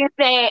what was being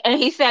said, and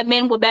he said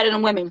men were better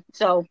than women.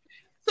 So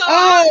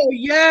oh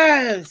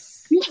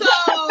yes.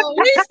 So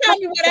please tell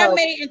me where that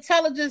made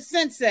intelligent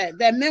sense at,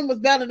 that men was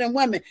better than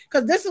women.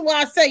 Because this is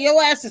why I say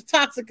your ass is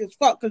toxic as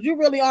fuck. Because you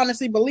really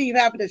honestly believe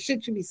half of the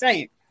shit you be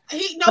saying.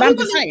 He believed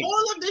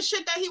all of the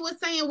shit that he was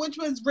saying, which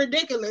was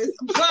ridiculous.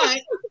 But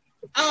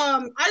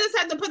I just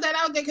had to put that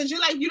out there because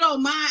you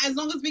don't mind as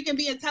long as we can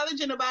be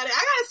intelligent about it. I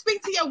gotta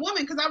speak to your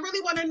woman because I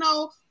really want to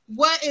know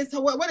what is her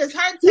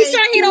take. He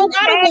said he don't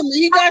got a woman.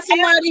 He got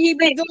somebody he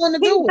been doing to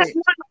do it.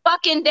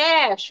 Fucking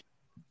Dash.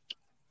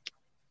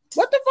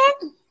 What the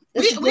fuck?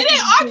 We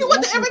didn't argue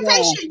with the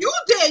invitation. You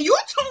did. You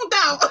tuned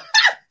out. So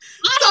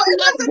it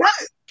wasn't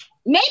us.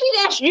 Maybe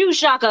that's you,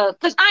 Shaka,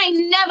 because I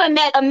ain't never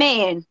met a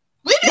man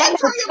that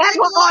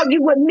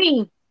argued with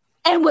me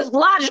and was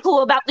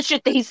logical about the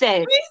shit that he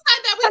said. We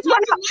said that we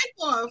turned his mic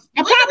off. I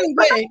probably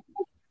did.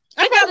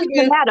 It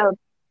doesn't matter.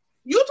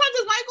 You turned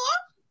his mic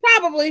off?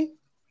 Probably.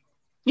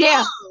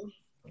 Yeah. Oh.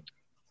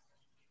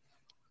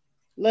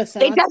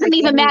 Listen, it doesn't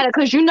even matter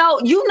because you know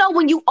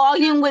when you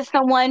arguing with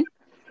someone,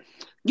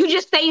 you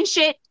just saying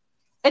shit,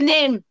 and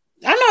then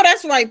I know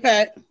that's right,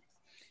 Pat.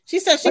 She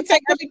said she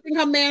take everything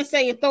her man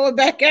say and throw it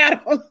back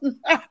at him.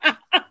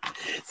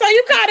 So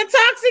you kind of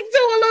toxic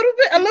too, a little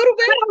bit. I don't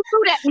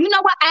do that. You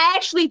know what? I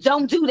actually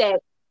don't do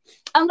that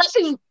unless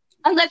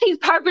he's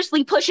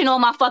purposely pushing all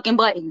my fucking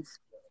buttons.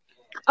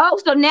 Oh,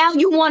 so now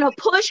you want to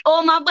push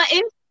all my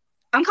buttons?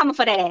 I'm coming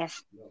for that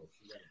ass.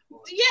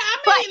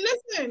 Yeah,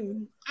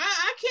 listen,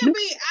 I can't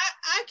be.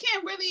 I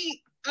can't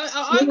really.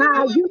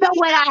 You know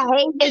what I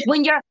hate is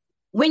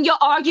when you're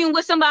arguing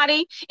with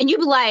somebody and you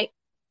be like,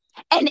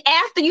 and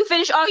after you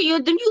finish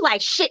arguing, then you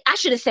like, shit, I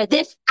should have said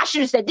this. I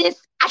should have said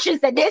this. I should have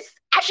said this.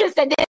 I should have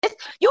said this.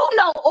 You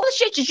know all the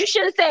shit that you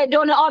should have said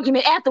during the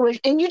argument afterwards,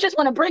 and you just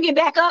want to bring it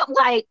back up,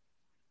 like.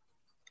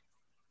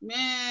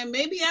 Man,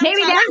 maybe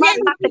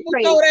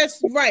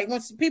that's right.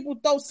 When people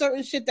throw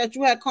certain shit that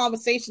you had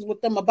conversations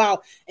with them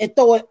about and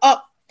throw it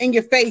up in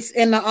your face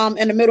in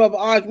the middle of an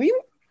argument.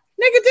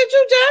 Nigga, did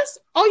you just?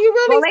 Oh, you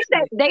really?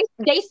 Well,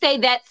 they say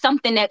that's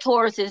something that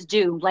Tauruses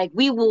do. Like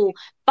we will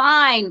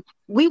find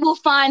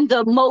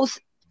the most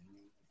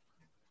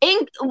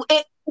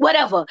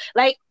whatever.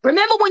 Like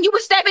remember when you were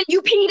 7,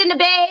 you peed in the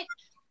bed?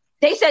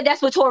 They said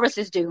that's what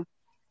Tauruses do.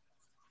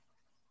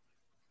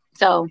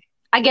 So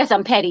I guess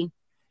I'm petty.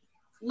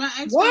 My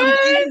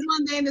ex-friend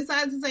one day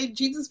decided to say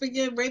Jesus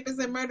forgive rapists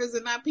and murders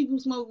and not people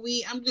who smoke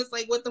weed. I'm just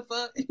like, what the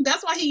fuck?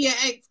 That's why he your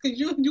ex, because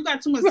you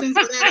got too much sense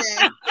for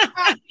that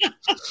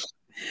ass.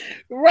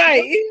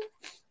 Right.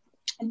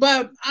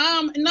 But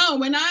no,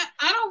 when I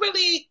don't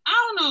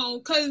know,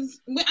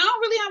 because I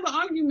don't really have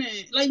an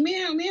argument. Like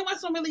me and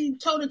Wes don't really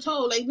toe to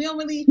toe. Like we don't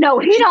really. No,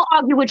 he don't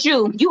argue with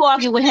you. You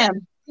argue with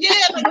him. Yeah,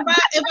 like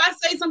if I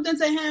say something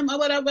to him or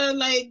whatever,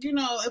 like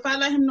if I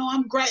let him know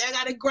I'm great, I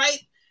got a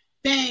gripe.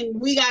 Then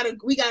we got a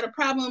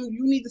problem.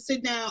 You need to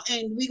sit down,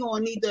 and we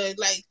gonna need to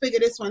like figure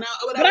this one out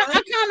or whatever. But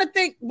I kind of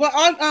think,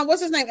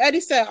 what's his name?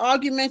 Eddie said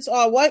arguments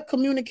are what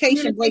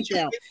communication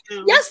breakdown.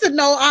 Yes and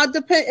no. I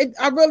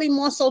really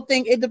more so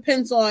think it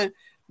depends on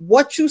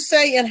what you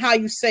say and how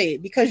you say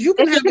it, because you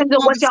can have a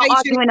conversation. What you're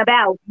arguing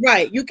about,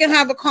 right? You can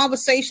have a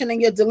conversation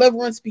and your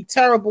deliverance be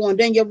terrible, and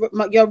then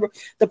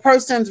the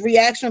person's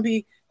reaction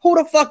be, who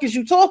the fuck is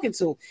you talking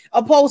to?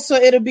 Opposed to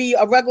it'll be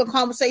a regular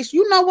conversation.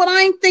 You know what?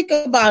 I ain't think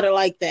about it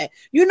like that.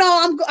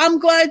 I'm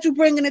glad you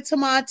bringing it to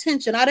my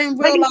attention. I didn't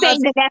realize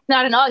that's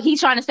not an argument. He's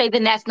trying to say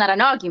then that's not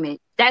an argument.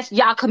 That's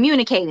y'all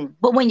communicating.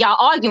 But when y'all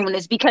arguing,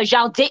 it's because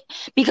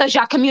because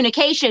y'all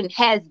communication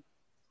has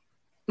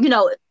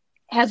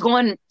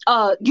gone.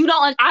 I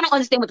don't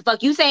understand what the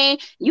fuck you saying.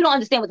 You don't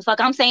understand what the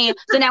fuck I'm saying.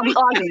 So now we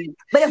arguing.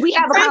 But if we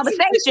have a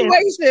conversation,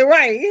 right?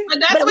 But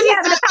if we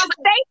having a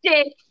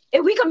conversation.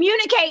 If we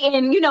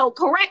communicating,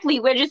 correctly,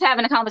 we're just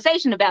having a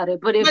conversation about it.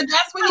 But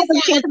that's what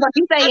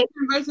he said. It's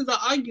versus an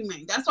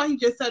argument. That's why he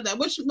just said that,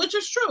 which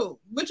is true.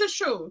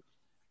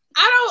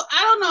 I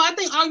don't know. I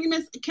think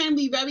arguments can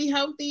be very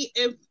healthy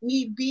if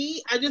need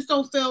be. I just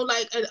don't feel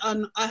like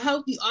a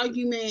healthy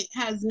argument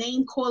has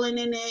name calling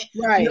in it.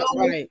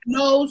 Right.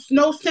 No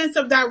sense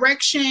of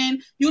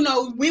direction.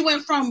 We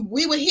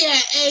were here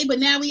at A, but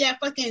now we at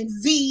fucking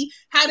Z.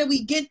 How did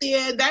we get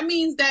there? That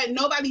means that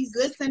nobody's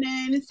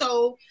listening.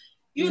 So.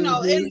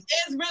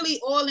 It's really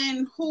all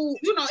in who,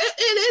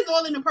 it is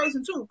all in the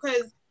person too,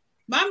 because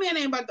my man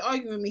ain't about to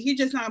argue with me. He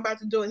just not about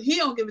to do it. He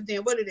don't give a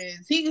damn what it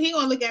is. He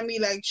gonna look at me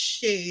like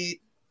shit.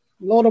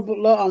 No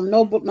below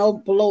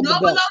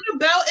the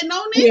belt and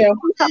no need.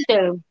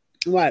 Yeah.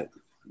 Right.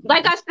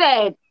 Like I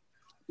said,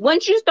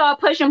 once you start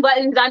pushing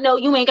buttons, I know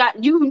you ain't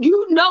got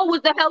you know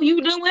what the hell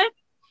you doing.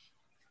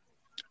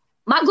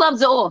 My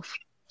gloves are off.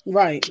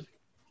 Right.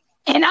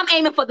 And I'm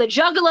aiming for the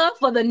jugular,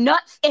 for the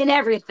nuts, and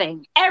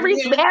everything.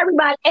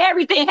 Everybody,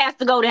 everything has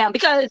to go down,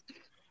 because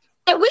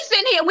if we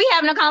sitting here, we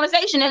having a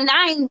conversation, and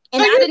I didn't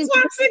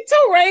toxic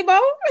too, Rainbow.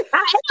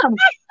 I am.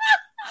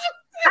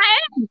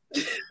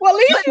 Well,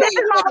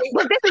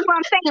 but this is what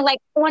I'm saying. Like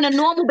on a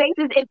normal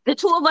basis, if the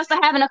two of us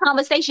are having a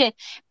conversation,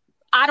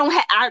 I don't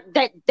have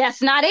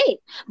that's not it.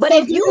 But so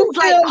if you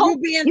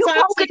poking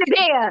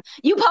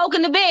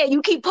the bear,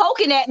 you keep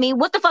poking at me.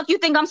 What the fuck you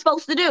think I'm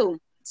supposed to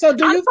do? So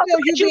do you feel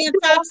you being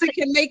toxic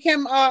can make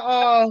him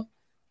a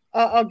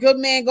good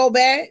man go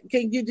bad? Do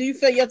you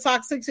feel your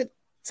toxicity?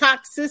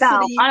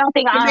 No, I don't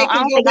think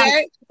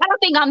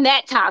I'm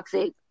that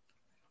toxic.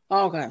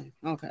 Okay.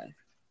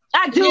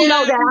 I do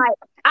know that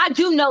I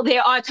do know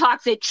there are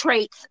toxic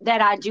traits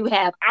that I do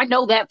have. I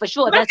know that for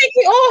sure. I think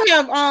we all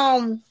have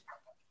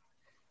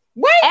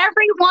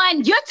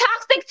everyone, you're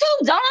toxic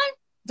too, Don.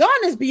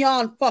 Don is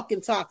beyond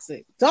fucking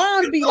toxic.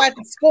 Don be like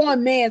a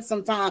scorned man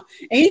sometimes,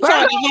 and he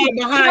trying to hide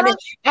behind it.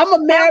 I'm a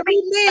married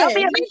man.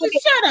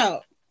 Shut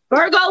up.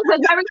 Virgos are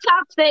very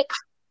toxic.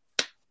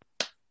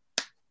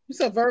 You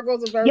said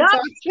Virgos are very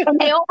toxic? And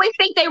they always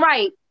think they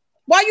right.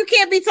 Why you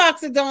can't be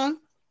toxic, Don?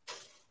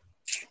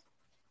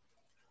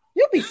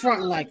 You be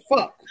fronting like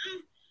fuck.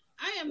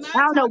 I am not. I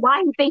don't know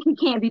why you think he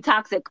can't be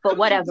toxic, but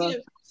whatever.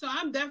 So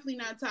I'm definitely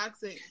not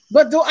toxic.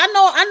 But I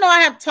know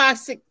I have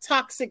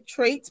toxic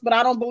traits, but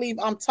I don't believe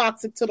I'm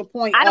toxic to the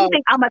point I don't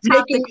think I'm a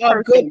toxic making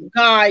a good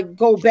guy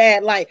go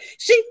bad. Like,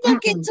 she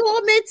fucking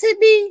tormented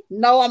me.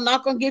 No, I'm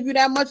not gonna give you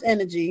that much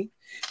energy.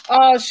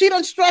 She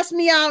done stress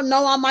me out.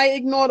 No, I might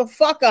ignore the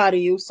fuck out of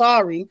you.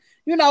 Sorry.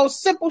 You know,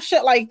 simple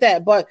shit like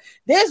that. But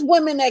there's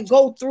women that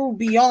go through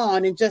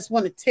beyond and just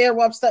want to tear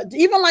up stuff.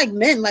 Even like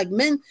men,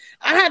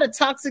 I had a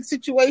toxic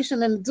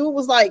situation, and the dude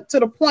was like, to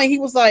the point, he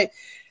was like,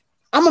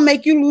 I'm gonna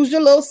make you lose your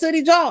little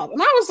city job.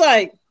 And I was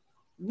like,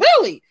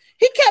 really?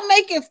 He kept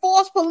making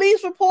false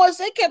police reports.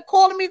 They kept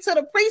calling me to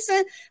the precinct.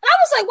 And I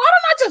was like, why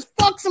don't I just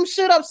fuck some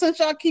shit up since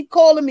y'all keep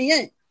calling me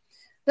in?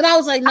 Then I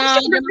was like, nah.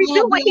 I'm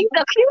do what he's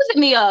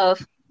accusing me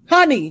of.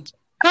 Honey.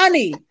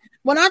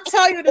 When I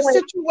tell you the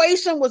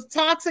situation was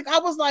toxic, I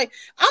was like,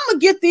 I'm gonna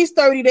get these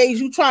 30 days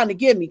you trying to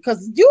give me,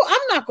 because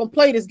I'm not gonna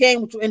play this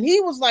game with you. And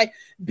he was like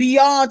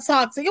beyond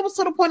toxic. It was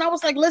to the point I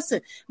was like, listen,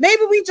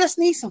 maybe we just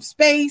need some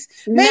space.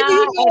 Maybe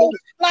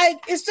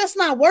like it's just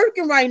not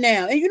working right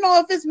now. And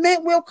if it's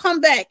meant, we'll come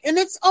back, and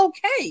it's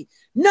okay.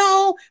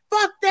 No,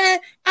 fuck that.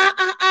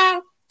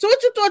 So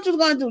what you thought you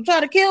was gonna do? Try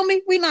to kill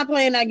me? We not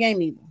playing that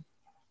game either.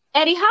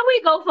 Eddie, how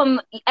we go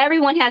from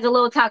everyone has a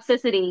little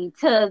toxicity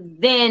to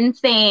then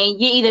saying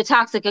you're either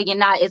toxic or you're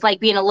not? It's like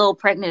being a little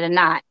pregnant or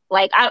not.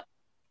 Like,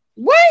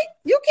 wait,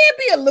 you can't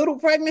be a little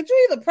pregnant.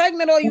 You're either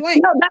pregnant or you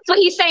ain't. No, that's what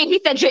he's saying. He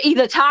said you're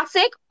either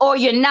toxic or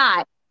you're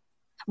not.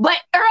 But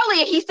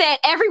earlier he said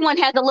everyone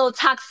has a little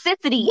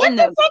toxicity in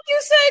them. What the fuck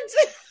you said?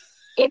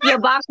 If your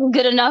box is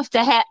good enough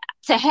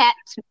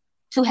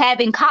to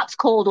having cops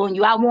called on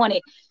you, I want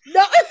it.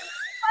 No.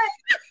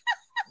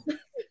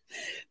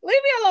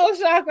 Leave me alone,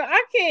 Shaka.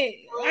 I can't.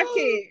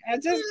 I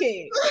just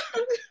can't.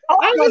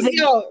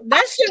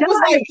 That shit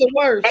was like the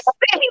worst.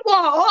 He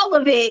want all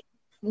of it.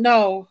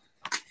 No.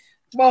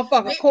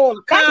 Motherfucker, call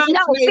the cops. No,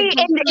 see,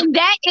 and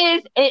that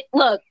is it.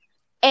 Look,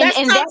 and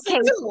in that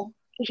case, too.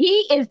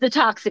 He is the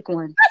toxic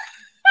one.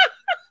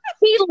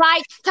 He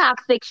likes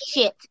toxic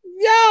shit.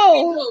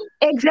 Yo,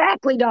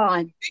 exactly,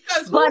 Dawn.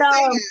 But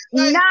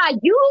nah,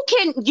 you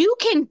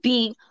can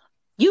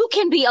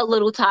be a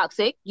little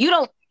toxic.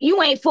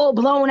 You ain't full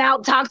blown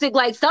out toxic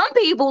like some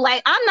people.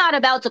 Like, I'm not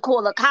about to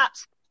call the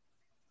cops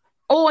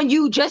on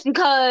you just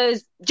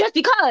because.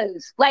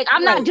 Like,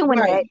 I'm not doing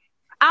that.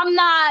 I'm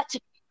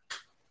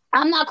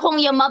not calling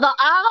your mother.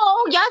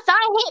 Oh, your son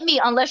hit me,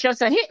 unless your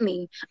son hit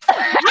me. I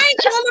ain't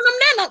calling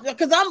him that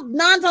because I'm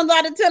 9 times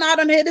out of 10 I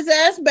done hit his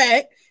ass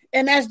back,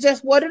 and that's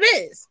just what it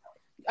is.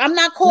 I'm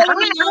not calling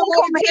him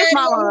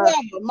whoever.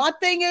 My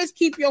thing is,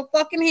 keep your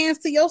fucking hands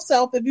to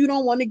yourself if you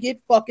don't want to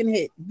get fucking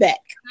hit back.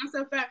 That's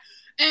a fact.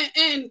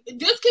 And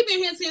just keep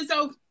your hands to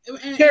yourself.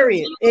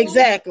 Period.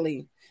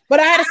 Exactly.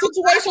 But I had a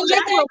situation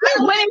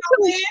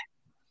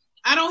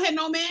I don't hit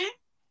no man,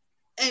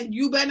 and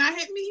you better not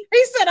hit me.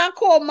 He said I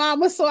called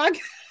mama, so I.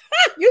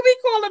 You be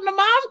calling the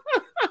mom?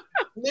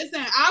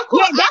 Listen, I'll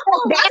call.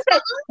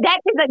 That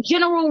is a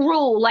general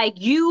rule. Like,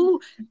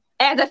 you,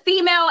 as a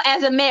female,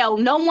 as a male,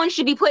 no one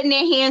should be putting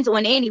their hands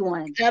on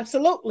anyone.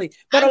 Absolutely.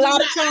 But a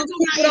lot of times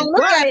people don't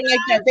look at it like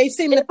that. They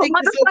seem to think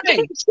it's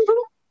okay.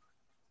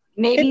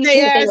 Maybe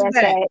they ask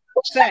that.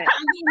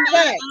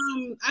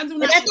 I do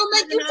not. That don't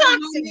make you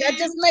toxic. That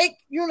just make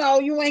you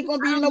ain't gonna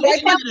be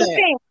nobody.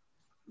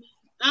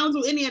 I don't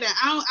do any of that.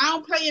 I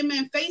don't play in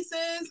men's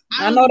faces.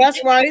 I know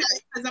that's right.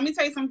 Because let me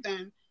tell you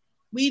something.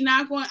 We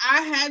not going.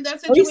 I had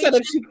that situation. You said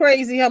if she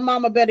crazy, her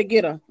mama better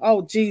get her.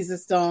 Oh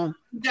Jesus, Dawn.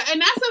 And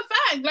that's a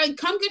fact. Like,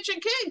 come get your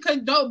kid, cause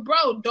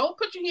don't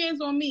put your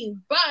hands on me.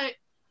 But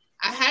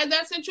I had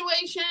that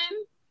situation.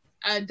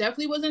 I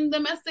definitely was in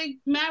domestic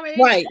marriage.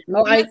 Right.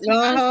 No, marriage,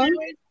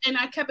 and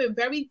I kept it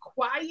very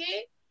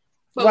quiet.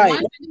 But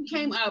once it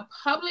became a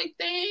public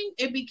thing,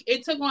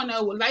 it took on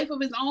a life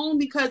of its own,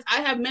 because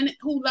I have men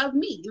who love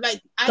me.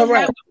 Like, I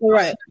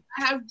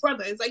have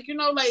brothers. Like,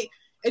 like,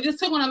 it just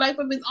took on a life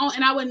of its own,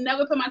 and I would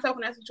never put myself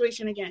in that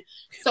situation again.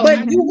 So,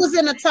 but you was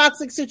in a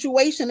toxic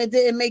situation. It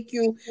didn't make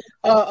you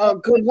a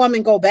good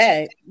woman go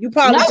bad. You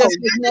probably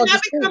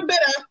become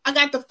better. I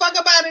got the fuck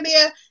up out of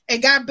there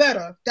and got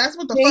better. That's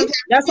what the fuck happened.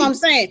 That's what I'm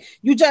saying.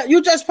 You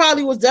just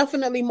probably was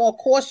definitely more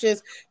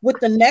cautious with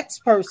the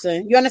next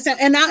person. You understand?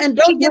 And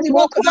don't get me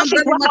wrong, because I'm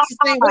very much the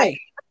same way.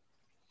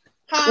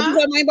 What you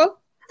said, Rainbow?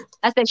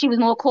 I said she was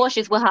more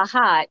cautious with her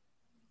heart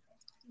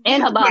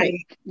and her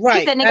body. Right.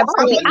 She said, nigga,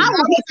 I'll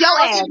beat your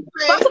ass.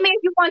 Fuck with me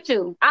if you want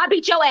to. I'll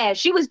beat your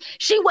ass. It was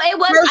First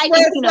Ike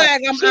red and Tina.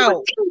 flag, I'm She out.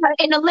 was Tina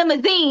in the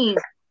limousine.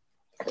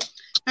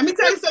 Let me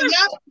tell you something,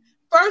 y'all.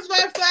 First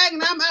red flag,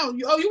 and I'm out.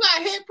 You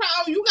got hit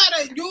problem.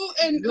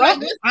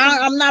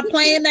 I'm not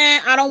playing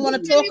that. I don't want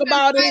to talk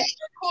about it.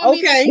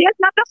 Okay. There's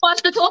nothing for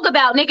us to talk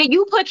about, nigga.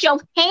 You put your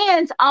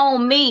hands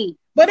on me.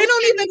 But it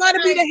don't even got to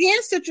be the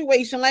hand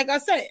situation. Like I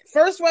said,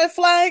 first red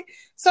flag,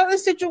 certain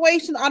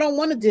situations I don't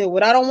want to deal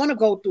with. I don't want to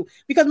go through.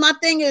 Because my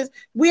thing is,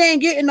 we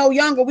ain't getting no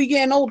younger. We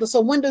getting older.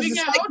 So when does the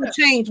cycle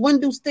change? When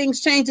do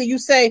things change? And you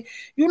say,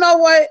 you know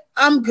what?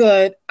 I'm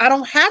good. I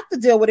don't have to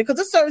deal with it. Because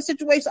there's certain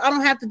situations I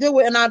don't have to deal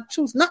with, and I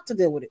choose not to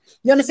deal with it.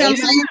 You understand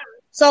what I'm saying?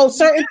 So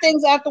certain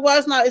things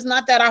afterwards, it's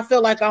not that I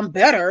feel like I'm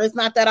better. It's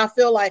not that I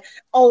feel like,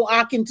 oh,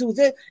 I can do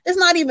this. It's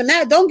not even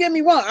that. Don't get me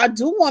wrong. I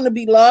do want to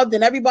be loved,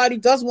 and everybody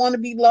does want to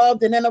be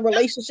loved and in a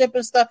relationship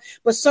and stuff.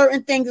 But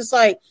certain things, it's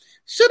like,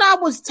 should I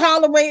was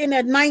tolerating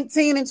at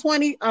 19 and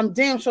 20, I'm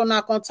damn sure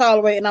not going to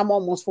tolerate, and I'm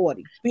almost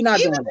 40. We're not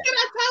doing that. Even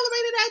I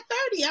tolerated at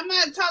 30, I'm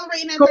not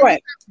tolerating at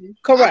 30.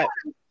 Correct.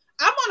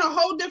 I'm on a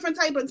whole different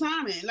type of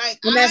timing. Like,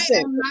 I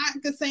am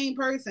not the same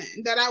person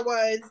that I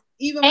was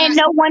even. And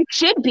no one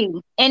should be.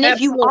 And if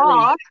you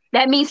are,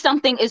 that means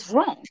something is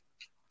wrong.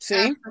 See?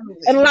 Absolutely.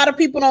 And a lot of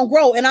people don't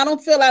grow. And I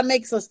don't feel that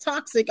makes us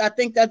toxic. I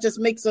think that just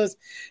makes us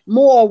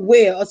more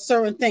aware of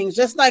certain things.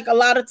 Just like a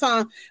lot of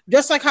time,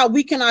 just like how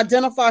we can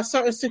identify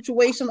certain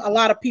situations, a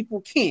lot of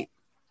people can't.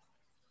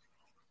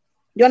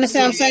 You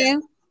understand what I'm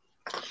saying?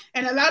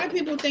 And a lot of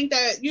people think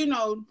that,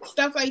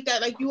 stuff like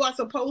that, like you are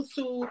supposed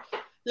to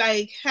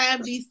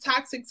have these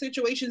toxic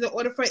situations in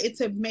order for it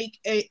to make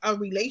a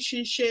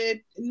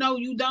relationship. No,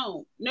 you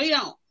don't. You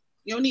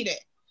don't need it.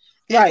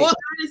 In all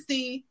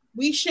honesty,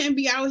 we shouldn't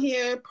be out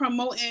here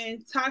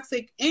promoting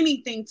toxic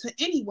anything to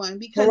anyone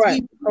because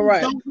we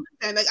don't want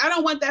that. Like, I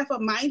don't want that for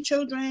my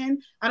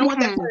children. I don't want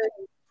that for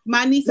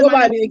my niece.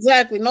 Nobody,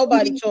 exactly.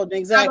 Nobody children,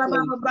 exactly.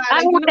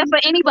 I don't want that for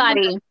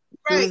anybody.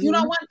 Right. You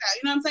don't want that.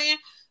 You know what I'm saying?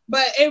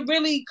 But it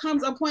really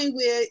comes a point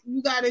where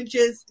you got to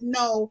just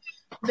know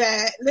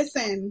that,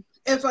 listen,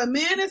 if a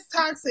man is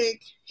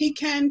toxic, he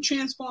can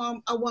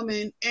transform a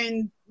woman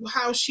in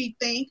how she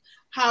think,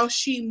 how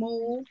she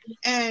move,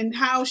 and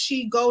how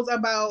she goes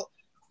about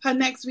her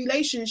next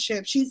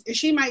relationship.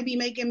 She might be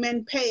making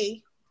men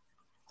pay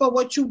for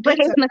what you did.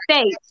 For his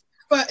mistakes.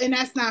 And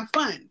that's not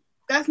fun.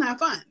 That's not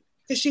fun.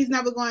 Because she's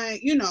never going,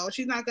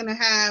 she's not going to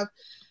have,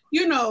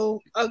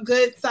 a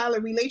good,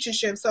 solid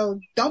relationship. So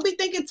don't be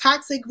thinking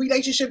toxic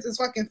relationships is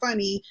fucking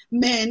funny.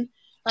 Men,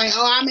 like,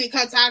 oh, I make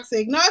her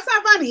toxic. No, it's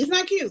not funny. It's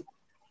not cute.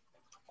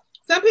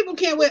 Some people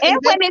can't wait. And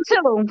women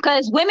too,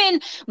 because women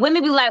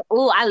be like,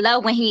 oh, I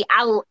love when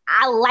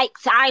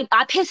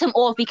I piss him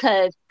off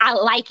because I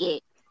like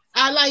it.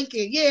 I like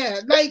it,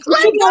 yeah. Like,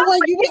 when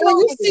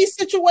you see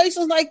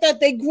situations like that,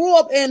 they grew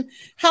up in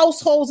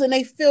households and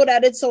they feel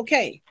that it's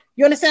okay.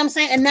 You understand what I'm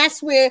saying? And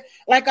that's where,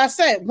 like I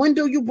said, when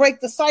do you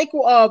break the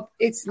cycle of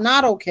it's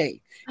not okay?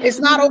 It's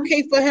not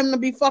okay for him to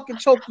be fucking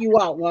choking you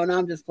out. Well, no,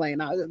 I'm just playing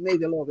out.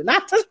 Maybe a little bit.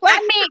 Not just playing.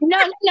 I mean, no.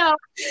 No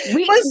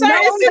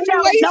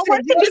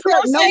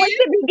one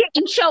should be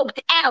getting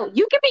choked out.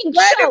 You can be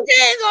choked.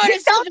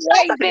 Just don't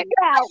choke a bitch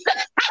out.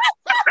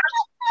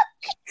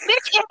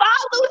 Bitch, if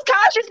I lose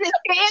consciousness,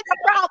 there's a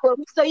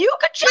problem. So you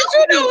could choke.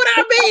 But you know what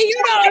I mean. You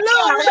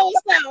know, little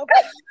stuff.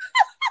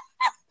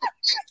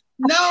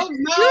 No, you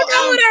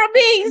know what I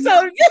mean.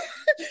 So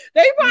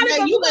they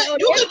probably you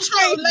can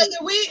choke. Like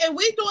if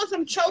we doing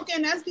some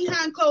choking, that's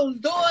behind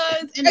closed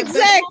doors.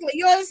 Exactly.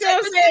 You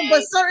understand what I'm saying?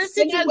 But certain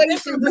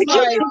situations,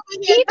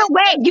 either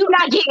way, you're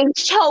not getting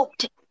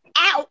choked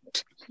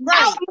out.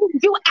 Right.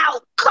 You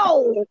out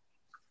cold.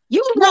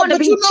 You want to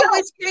be choked.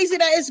 It's crazy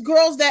that it's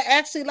girls that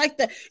actually like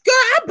that. Girl,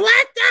 I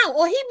blacked out,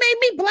 or he made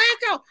me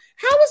black out.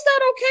 How is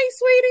that okay,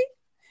 sweetie?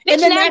 And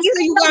then that's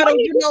you gotta,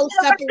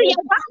 separate.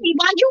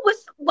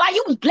 While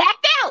you was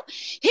blacked out,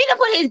 he done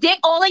put his dick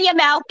all in your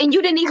mouth and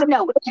you didn't even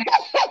know it.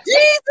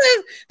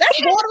 Jesus,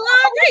 that's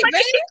borderline rape,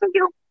 baby.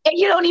 And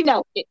you don't even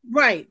know it.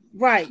 Right.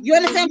 You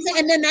understand what I'm saying?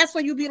 And then that's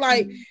when you be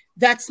like,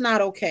 that's not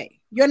okay.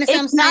 You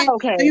understand what I'm saying?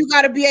 Okay. So you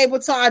got to be able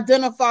to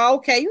identify,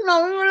 okay, a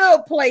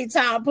little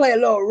playtime, play a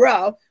little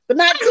rough, but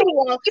not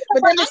too rough.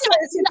 But then in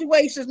certain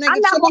situations, nigga,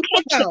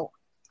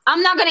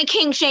 I'm not gonna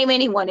king shame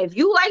anyone. If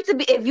you like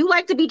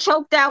to be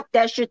choked out,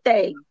 that's your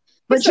thing.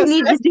 But you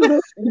need to do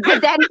this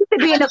because that needs to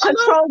be in a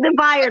controlled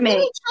environment.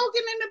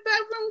 Choking in the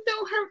bedroom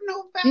don't hurt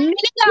nobody.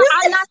 No,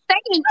 I'm not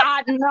saying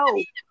I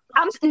know.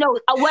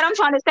 What I'm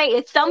trying to say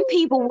is some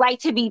people like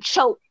to be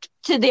choked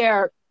till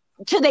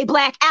they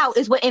black out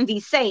is what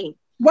Envy's saying.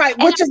 Right,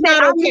 which is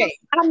not okay.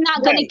 I'm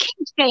not gonna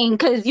king shame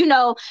because you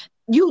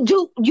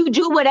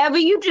do whatever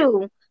you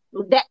do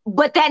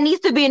But that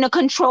needs to be in a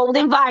controlled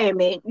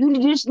environment. You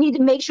just need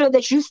to make sure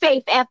that you're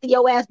safe after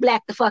your ass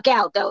black the fuck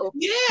out, though.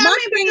 Yeah,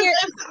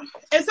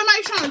 if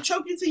somebody's trying to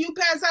choke you till you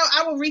pass out,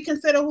 I will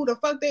reconsider who the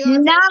fuck they are.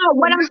 No,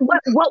 what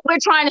we're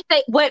trying to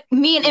say, what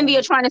me and Envy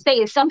are trying to say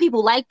is some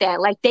people like that.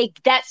 Like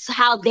that's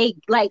how they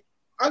like.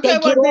 Okay,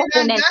 well that's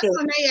on their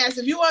ass.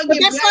 If you want to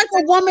get, that's like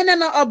a woman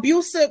in an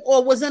abusive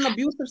or was in an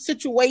abusive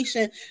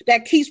situation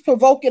that keeps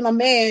provoking a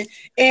man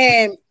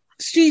and.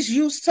 She's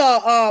used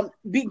to,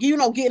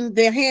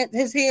 getting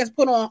his hands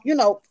put on,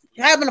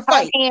 having a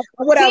fight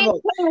or whatever.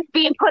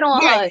 Being put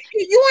on her.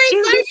 You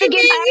ain't fighting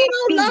me. You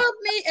don't love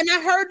me. And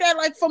I heard that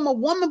like from a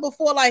woman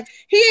before, like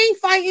he ain't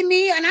fighting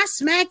me, and I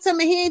smacked him.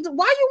 And why you want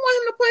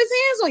him to put his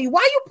hands on you?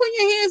 Why you putting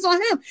your hands on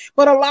him?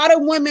 But a lot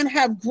of women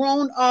have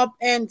grown up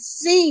and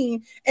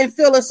seen and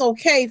feel it's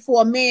okay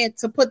for a man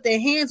to put their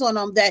hands on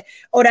them.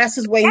 That's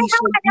his way. He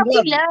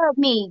should love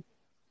me.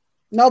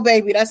 No,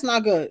 baby, that's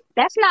not good.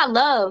 That's not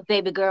love,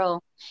 baby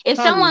girl. If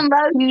someone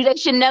loves you, they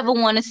should never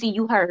want to see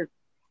you hurt.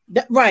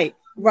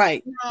 Right. And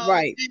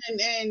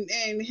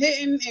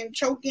hitting and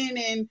choking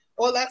and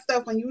all that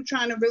stuff when you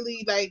trying to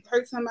really like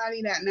hurt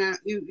somebody that not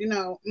you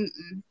know.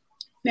 Mm-mm.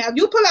 Now if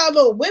you pull out a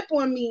little whip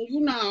on me,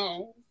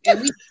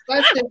 and we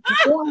discussed it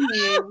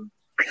beforehand.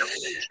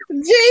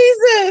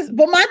 Jesus,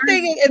 but my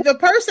thing is, if the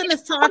person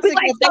is toxic,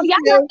 like, so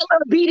y'all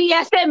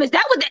BDSM is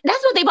that's what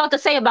they about to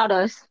say about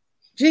us.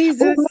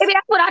 Jesus. Ooh,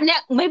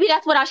 maybe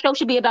that's what our show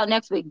should be about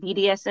next week.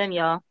 BDSM,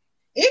 y'all.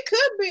 It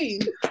could be.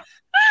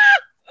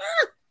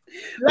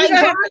 We gotta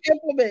have to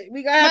implement.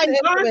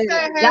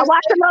 Y'all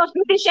watch the little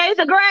 50 Shades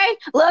of Grey?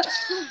 Look.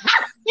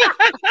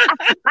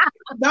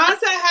 Don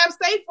said have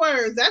safe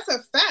words. That's a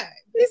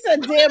fact. He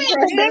said damn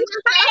person.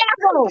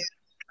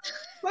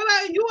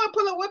 Well, you want to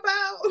pull a whip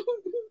out?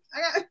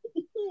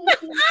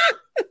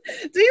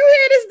 Do you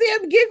hear this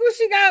damn giggle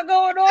she got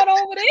going on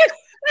over there?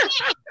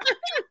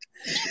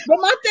 But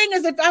my thing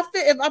is, if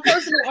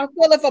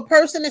a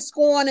person is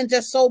scorned and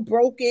just so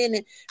broken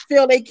and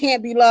feel they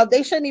can't be loved,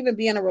 they shouldn't even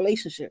be in a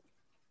relationship.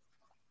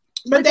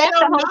 But that's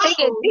the whole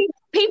thing. Is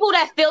people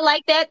that feel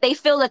like that, they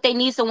feel that they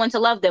need someone to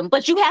love them.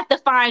 But you have to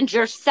find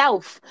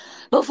yourself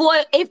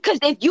because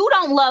if you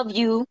don't love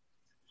you,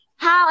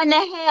 how in the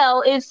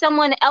hell is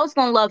someone else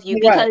gonna love you?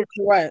 Because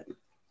right.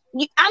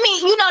 They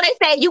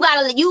say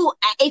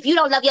if you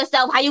don't love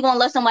yourself, how you gonna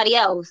love somebody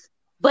else?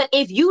 But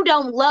if you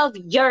don't love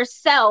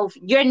yourself,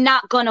 you're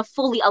not going to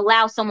fully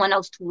allow someone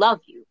else to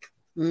love you.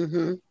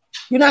 Mm-hmm.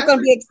 You're not going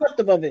to be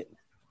acceptive of it.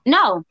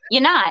 No,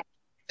 you're not.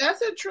 That's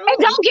a truth. And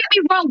don't get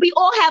me wrong. We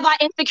all have our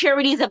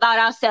insecurities about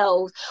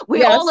ourselves.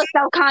 We all are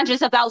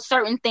self-conscious about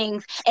certain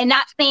things and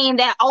not saying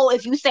that,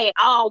 if you say, this,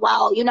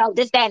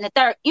 that, and the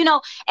third,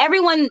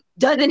 everyone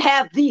doesn't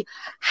have the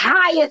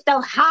highest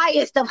of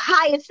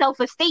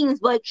self-esteem,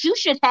 but you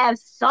should have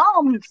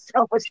some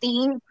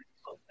self-esteem.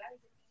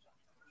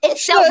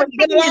 It's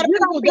self-esteem.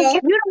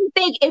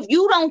 If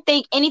you don't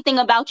think anything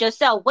about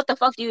yourself, what the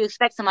fuck do you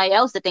expect somebody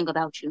else to think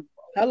about you?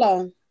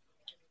 Hello.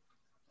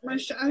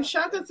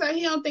 Shaka said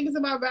he don't think it's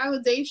about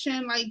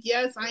validation. Like,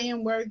 yes, I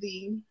am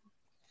worthy.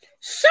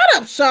 Shut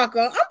up,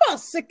 Shaka. I'm about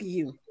sick of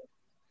you.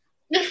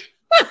 That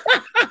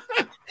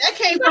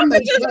came from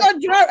just gonna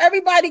drive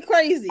everybody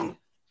crazy.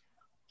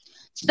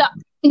 So,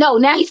 no,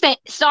 now he's saying,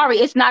 sorry,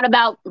 it's not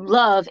about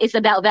love. It's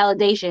about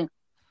validation.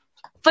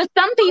 For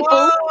some people,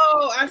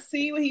 I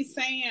see what he's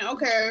saying.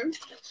 Okay,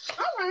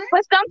 all right.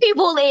 For some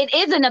people, it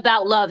isn't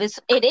about love. It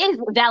is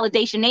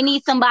validation. They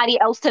need somebody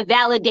else to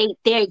validate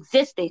their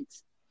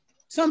existence.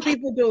 Some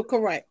people do.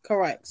 Correct.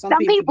 Some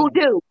people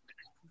do,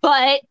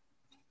 but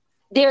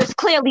there's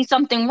clearly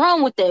something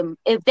wrong with them.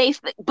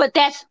 But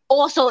that's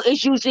also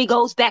usually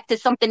goes back to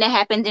something that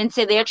happened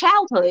into their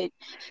childhood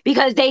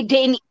because they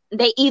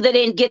either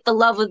didn't get the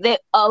love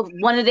of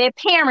one of their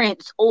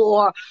parents,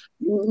 or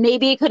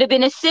maybe it could have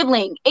been a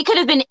sibling. It could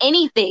have been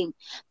anything.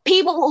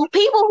 People who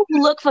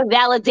look for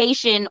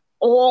validation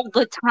all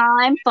the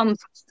time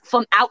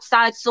from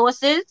outside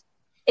sources,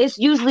 it's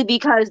usually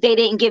because they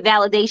didn't get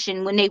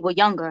validation when they were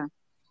younger.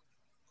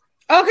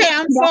 Okay,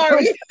 I'm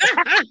sorry.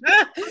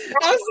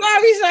 I'm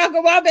sorry,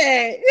 Shaka. My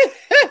bad.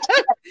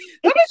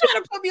 Don't be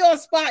trying to put me on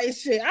spot and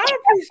shit. I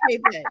don't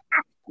appreciate that.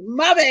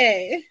 My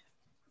bad.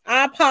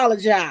 I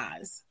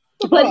apologize.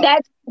 But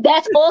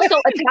that's also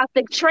a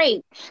toxic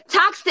trait.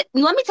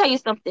 Let me tell you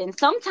something.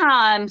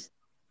 Sometimes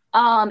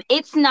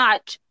it's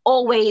not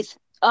always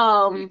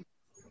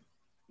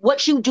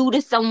what you do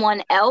to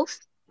someone else.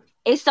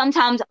 It's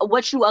sometimes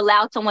what you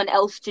allow someone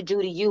else to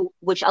do to you,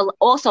 which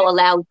also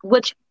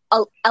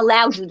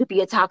allows you to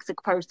be a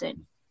toxic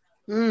person.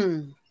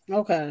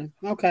 Okay.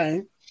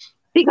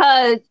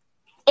 Because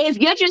if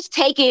you're just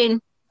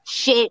taking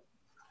shit,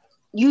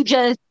 you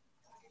just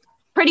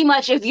pretty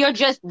much, if you're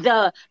just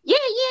the yeah,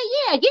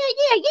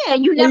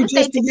 you never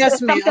say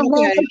yes man. Okay.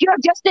 If you're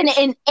just an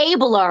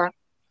enabler,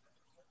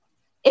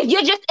 if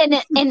you're just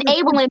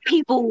enabling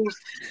people's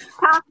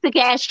toxic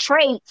ass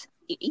traits,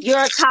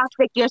 you're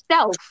toxic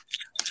yourself.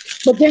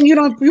 But then you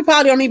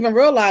probably don't even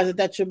realize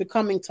that you're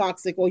becoming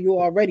toxic, or you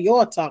already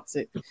are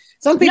toxic.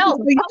 Some people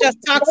think you're just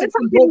toxic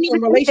from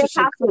broken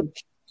relationships.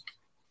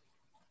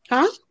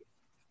 Huh?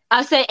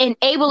 I said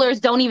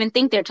enablers don't even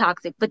think they're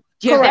toxic, but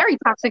you're Correct. very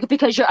toxic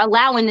because you're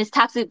allowing this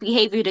toxic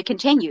behavior to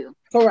continue.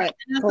 Correct.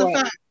 That's a Correct.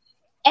 fact.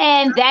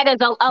 And that is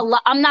a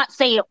lot. I'm not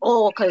saying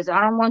all because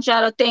I don't want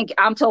y'all to think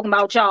I'm talking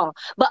about y'all,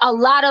 but a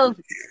lot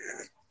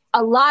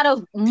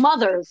of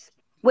mothers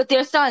with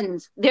their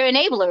sons, they're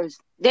enablers.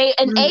 They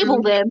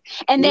enable them,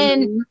 and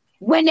then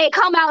when they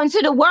come out into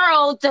the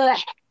world to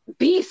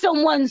be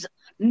someone's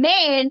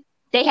man,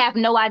 they have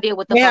no idea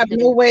what the They fuck have to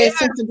no do. way of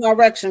sense of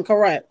direction.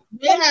 Correct.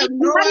 They have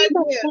no idea.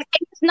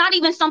 It's not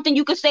even something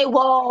you could say,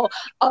 well,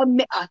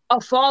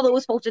 a father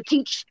was supposed to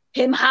teach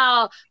him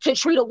how to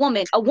treat a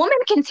woman. A woman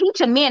can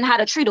teach a man how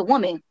to treat a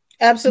woman.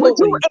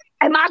 Absolutely.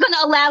 Am I going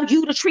to allow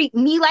you to treat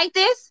me like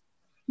this?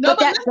 No, but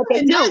that's what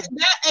they do.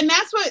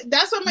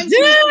 That's what makes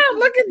Yeah,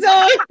 look at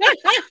that.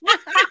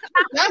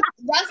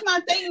 that's my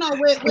thing though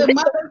with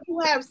mothers who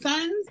have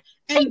sons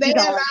and they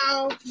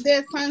allow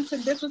their sons to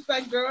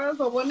disrespect girls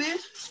or women.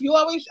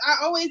 I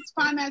always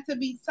find that to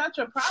be such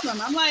a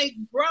problem. I'm like,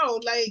 bro,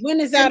 like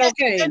when is that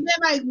okay? And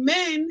then like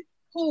men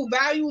who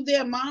value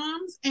their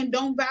moms and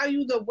don't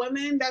value the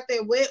women that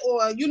they're with,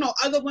 or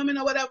other women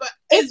or whatever.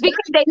 It's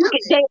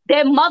because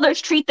their mothers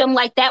treat them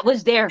like that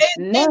was their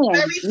man,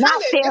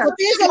 not their. But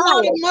there's a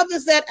lot of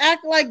mothers that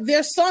act like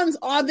their sons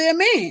are their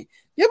man.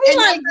 You be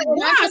like,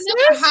 that's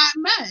a hot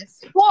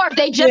mess. Or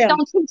they just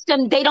don't teach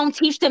them. They don't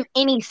teach them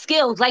any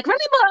skills. Like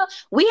remember,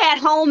 we had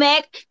home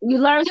ec. You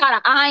learned how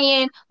to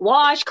iron,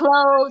 wash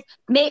clothes.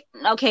 Maybe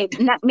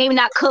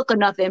not cook or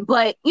nothing,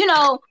 but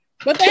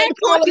But they have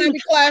culinary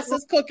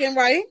classes, cooking,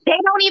 right? They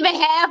don't even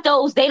have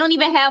those. They don't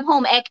even have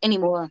home ec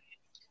anymore.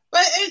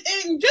 But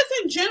just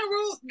in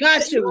general,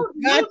 got you.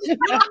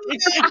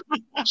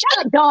 Shut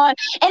up, Dawn.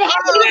 And that's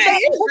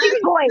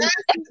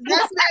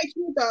mad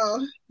cute,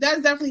 though.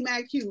 That's definitely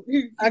mad cute.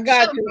 I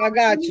got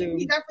you.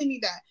 We definitely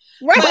need that.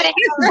 Right. But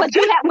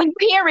when you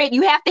hear it,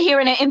 you have to hear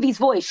it in Envy's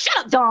voice.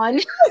 Shut up, Dawn.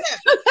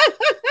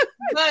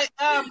 But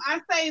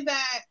I say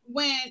that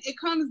when it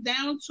comes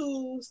down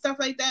to stuff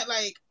like that,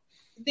 like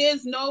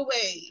there's no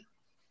way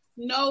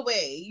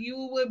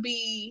you would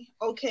be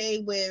okay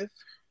with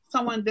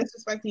someone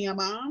disrespecting your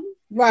mom.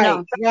 Right,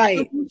 no.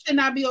 Right. You should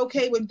not be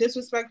okay with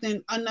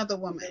disrespecting another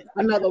woman.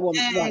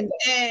 Right.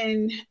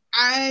 And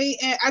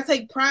I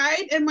take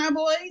pride in my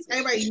boys.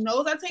 Everybody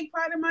knows I take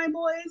pride in my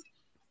boys.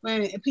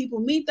 When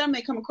people meet them,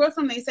 they come across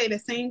them, they say the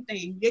same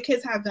thing. Your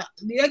kids have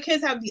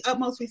the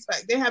utmost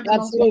respect. They have the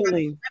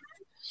absolutely. Most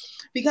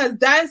because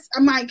that's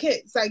my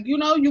kids. Like, you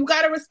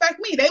gotta respect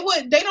me. They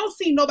don't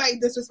see nobody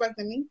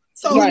disrespecting me.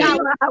 So now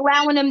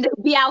allowing them to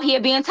be out here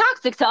being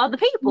toxic to other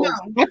people. No.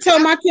 I tell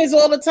my kids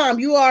all the time,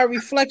 you are a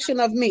reflection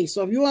of me.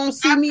 So if you don't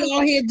see me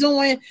out here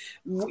doing,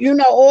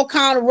 all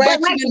kind of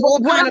ratchet and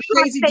all kind of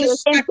crazy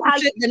disrespectful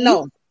shit, then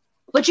no.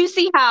 But you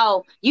see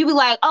how you be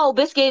like, oh,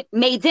 Biscuit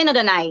made dinner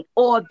tonight,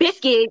 or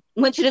Biscuit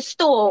went to the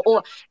store,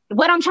 or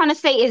what I'm trying to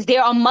say is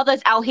there are mothers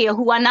out here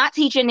who are not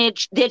teaching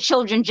their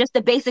children just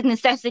the basic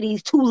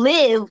necessities to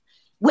live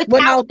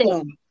without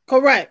them.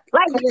 Correct.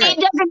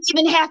 It doesn't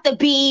even have to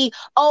be,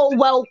 oh,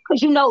 well,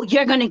 because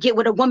you're going to get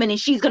with a woman and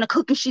she's going to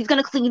cook and she's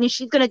going to clean and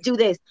she's going to do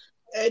this.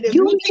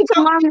 You need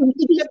to learn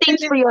these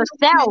things for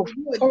yourself.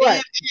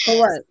 Correct.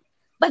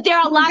 But there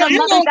are a lot of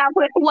mothers out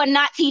there who are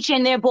not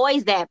teaching their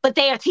boys that, but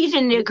they are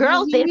teaching their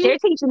girls that. They're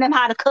teaching them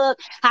how to cook,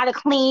 how to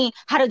clean,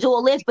 how to do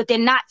all this, but they're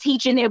not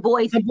teaching their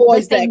boys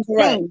that.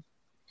 Correct.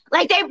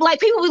 Like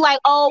people be like,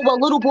 oh, well,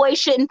 little boys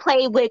shouldn't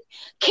play with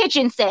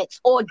kitchen sets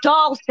or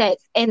doll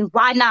sets, and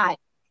why not?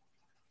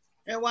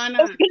 And why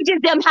not?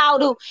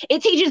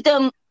 It teaches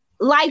them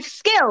life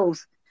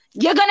skills.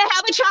 You're gonna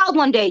have a child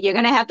one day. You're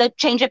gonna have to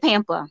change a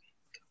pamper.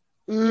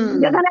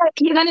 You're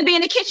gonna be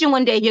in the kitchen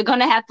one day. You're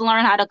gonna have to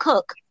learn how to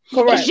cook.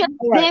 Correct. It's just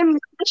them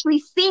actually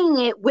seeing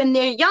it when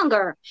they're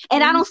younger,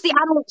 and I don't see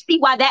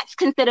why that's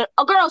considered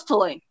a girl's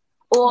toy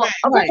or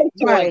a boy's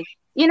toy.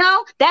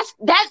 That's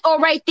all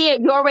right there.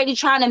 You're already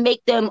trying to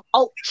make them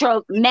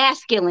ultra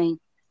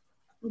masculine.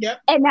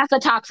 Yep. And that's a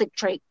toxic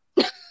trait.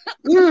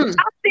 Toxic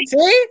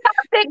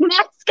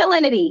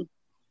masculinity.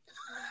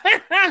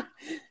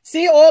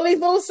 See all these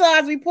little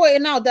signs we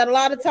pointing out that a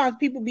lot of times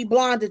people be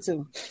blinded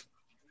to.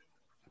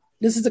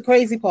 This is the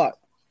crazy part.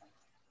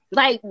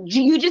 Like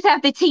you just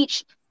have to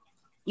teach.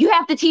 You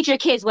have to teach your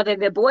kids, whether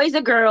they're boys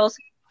or girls,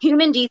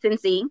 human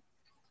decency.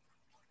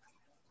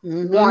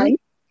 One.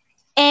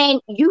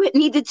 And you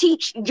need to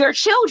teach your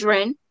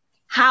children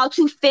how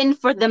to fend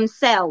for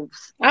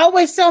themselves. I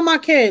always tell my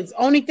kids,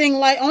 only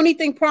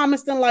thing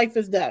promised in life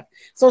is death.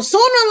 So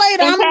sooner or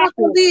later, I'm not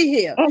going to be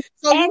here.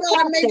 So you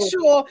got to make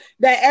sure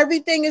that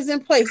everything is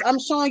in place. I'm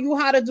showing you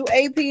how to do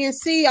A, P, and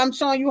C. I'm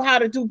showing you how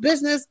to do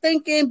business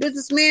thinking,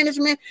 business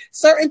management,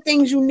 certain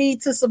things you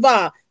need to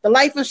survive. The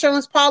life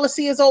insurance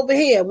policy is over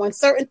here. When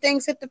certain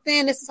things hit the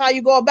fan, this is how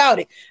you go about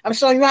it. I'm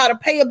showing you how to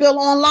pay a bill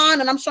online,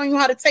 and I'm showing you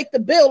how to take the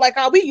bill like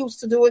how we used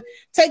to do it.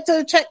 Take to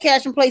the check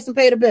cash in place and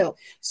pay the bill.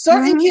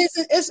 Certain kids,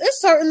 it's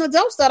certain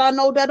adults that I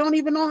know that don't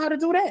even know how to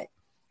do that.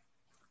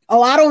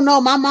 Oh, I don't know.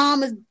 My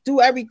mom is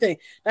do everything.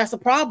 That's a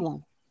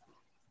problem.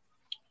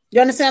 You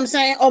understand what I'm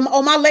saying?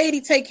 Oh, my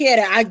lady take care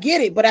of that. I get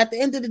it. But at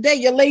the end of the day,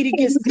 your lady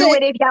gets sick. Do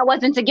it if y'all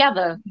wasn't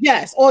together.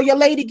 Yes. Or your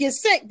lady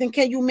gets sick. Then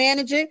can you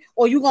manage it?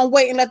 Or you gonna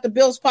wait and let the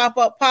bills pile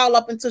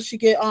up until she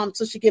get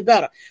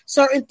better?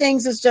 Certain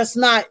things is just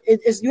not.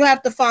 You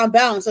have to find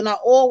balance. And I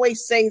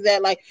always say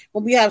that, like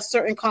when we have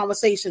certain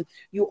conversations,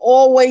 you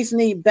always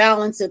need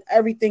balance in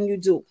everything you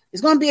do.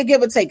 It's gonna be a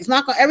give or take.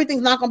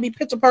 Everything's not gonna be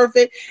picture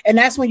perfect. And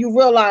that's when you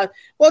realize,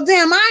 well,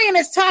 damn, I ain't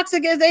as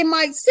toxic as they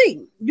might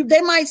see.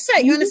 They might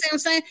say. You understand what I'm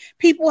saying?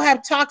 People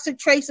have toxic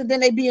traits and then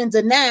they be in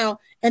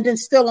denial and then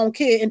still don't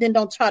care and then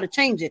don't try to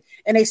change it.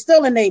 And they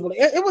still enable it.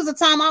 It was a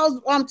time I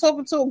was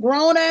talking to a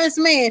grown ass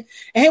man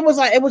and it was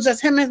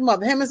just him and his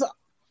mother.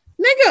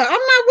 Nigga, I'm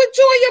not with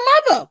you and your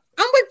mother.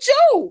 I'm with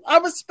you. I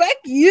respect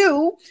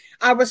you.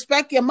 I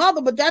respect your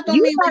mother, but that don't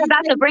mean you're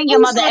about to bring your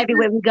mother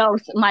everywhere we go,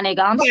 my nigga.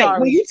 I'm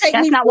sorry.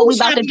 That's not what we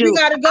about to do.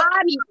 I'm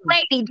your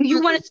lady. Do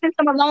you want to spend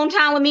some alone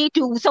time with me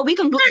so we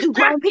can do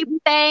grown people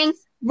things?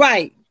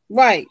 Right.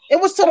 It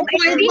was to the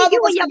point you and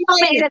your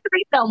mother in a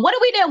threesome. What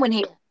are we doing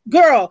here?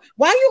 Girl,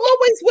 why you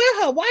always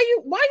with her? Why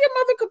your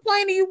mother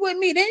complaining you with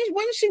me? Then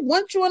when she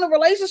wants you in a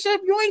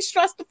relationship, you ain't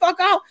stressed the fuck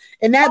out.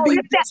 And that be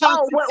the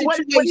toxic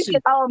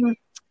situation.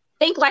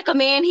 Think like a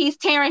man. He's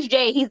Terrence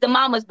J. He's the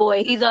mama's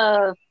boy. He's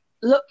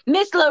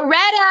Miss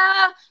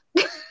Loretta.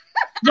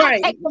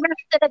 Right. Take the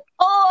rest of the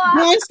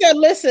tour. One said,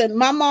 listen,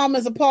 my mom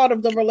is a part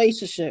of the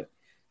relationship.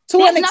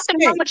 There's nothing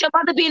wrong with your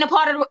mother being a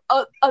part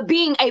of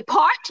being a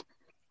part,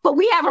 but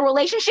we have a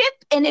relationship.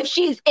 And if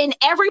she's in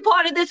every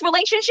part of this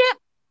relationship,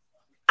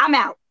 I'm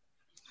out.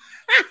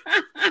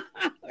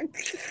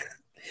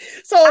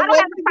 So I don't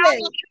have a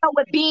problem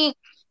with being,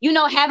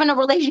 having a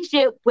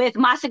relationship with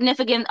my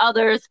significant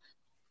other's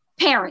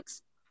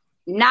parents.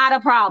 Not a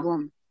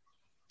problem.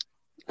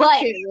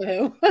 But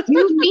you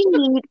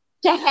need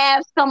to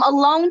have some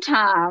alone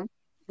time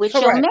with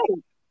your mate.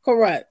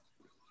 Correct.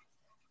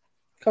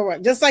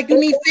 Just like you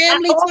need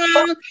family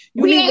time,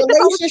 you need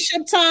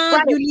relationship time,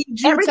 right. You need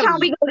every time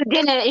we go to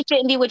dinner, it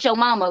shouldn't be with your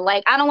mama.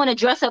 Like, I don't want to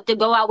dress up to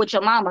go out with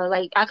your mama.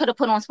 Like, I could have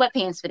put on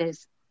sweatpants for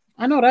this.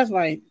 I know that's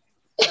right.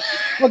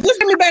 Well, just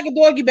bring me back a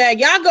doggy bag.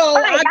 Y'all go.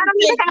 Right, I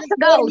don't even have to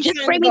go.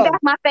 Just bring me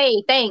back my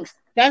fade. Thanks.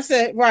 That's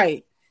it.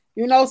 Right.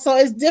 So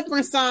it's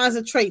different signs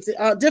of traits,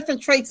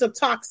 different traits of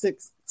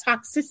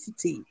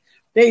toxicity.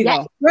 There you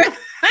go.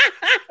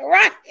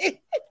 Right.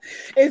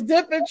 It's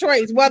different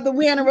traits, whether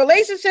we're in a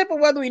relationship or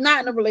whether we're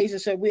not in a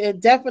relationship. It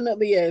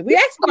definitely is. We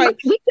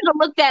should have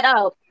looked that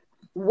up.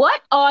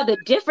 What are the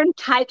different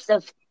types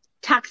of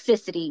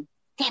toxicity?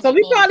 So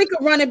we probably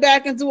could run it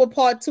back and do a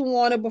part 2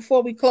 on it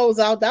before we close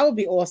out. That would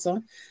be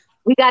awesome.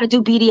 We got to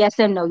do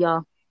BDSM though,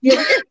 y'all. Yeah. We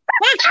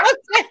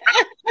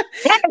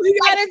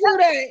got to do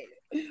that.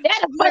 That is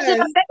yes.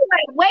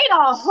 Like,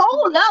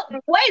 hold up,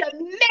 wait a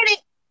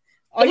minute.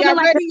 Oh, y'all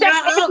like ready?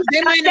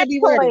 They might not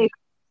be ready.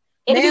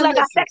 It'll be like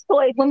our sex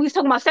toys when we was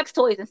talking about sex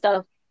toys and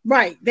stuff.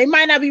 Right. They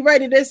might not be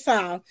ready this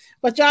time.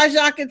 But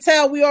y'all can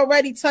tell we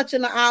already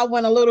touching the hour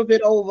and a little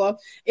bit over.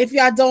 If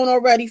y'all don't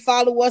already,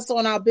 follow us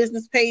on our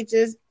business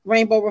pages.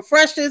 Rainbow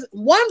Refreshes,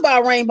 One by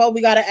Rainbow.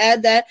 We got to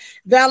add that.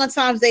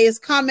 Valentine's Day is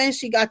coming.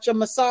 She got your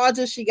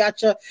massages. She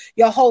got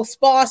your whole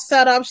spa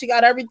set up. She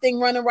got everything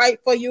running right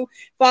for you.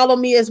 Follow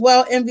me as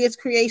well. Envious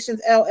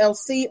Creations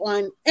LLC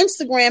on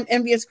Instagram.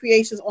 Envious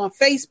Creations on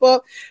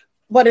Facebook.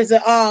 What is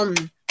it?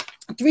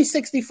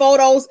 360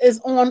 Photos is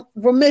on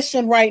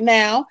remission right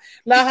now.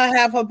 Let her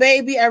have her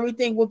baby.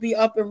 Everything will be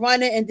up and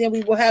running. And then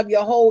we will have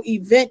your whole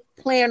event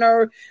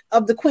planner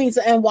of the Queens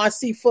of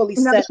NYC fully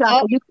set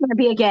up. You can't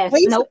be a guest.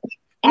 Nope.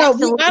 No,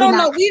 I don't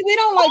know. We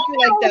don't like you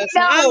like that.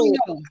 So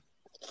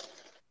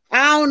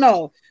I don't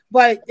know.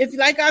 But if,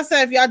 like I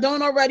said, if y'all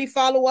don't already,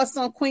 follow us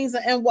on Queens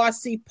of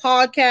NYC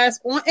podcast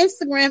on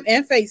Instagram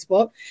and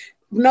Facebook.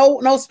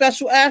 No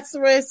special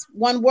asterisk,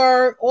 one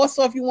word.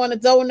 Also, if you want to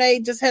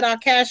donate, just hit our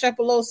Cash App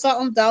a little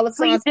something, $,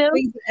 Queens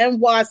of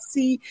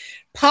NYC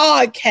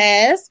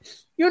podcast.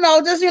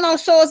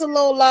 Just show us a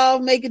little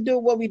love, make it do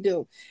what we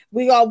do.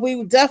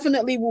 We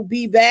definitely will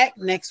be back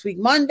next week,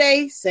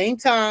 Monday, same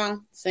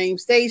time, same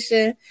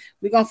station.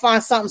 We're gonna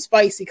find something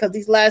spicy because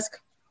these last.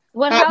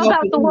 How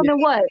about the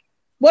woman?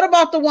 What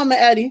about the woman,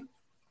 Eddie?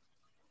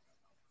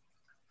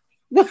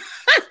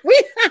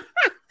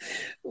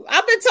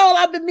 I've been told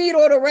I've been meat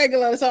or the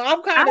regular, so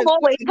I'm kind of. I've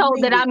always told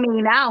that I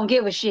don't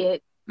give a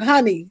shit,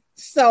 honey.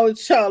 So,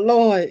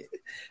 Lord,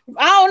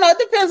 I don't know. It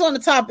depends on the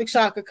topic,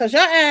 Shaka, because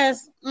your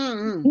ass.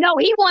 No,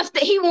 he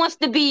wants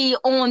to be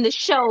on the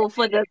show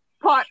for the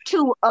part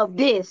 2 of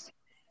this.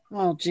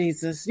 Oh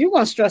Jesus, you're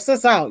gonna stress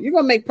us out. You're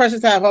gonna make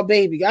Precious have her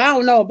baby. I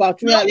don't know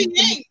about you. No, he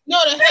ain't. No,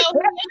 the hell.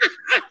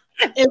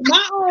 If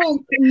my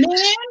own man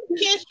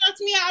can't stress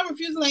me out, I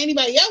refuse to let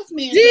anybody else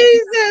man.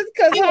 Jesus,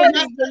 because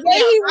the way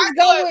he was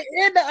going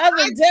in the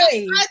other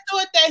day. I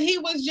thought that he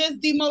was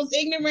just the most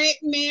ignorant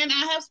man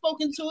I have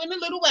spoken to in a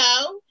little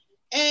while.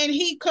 And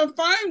he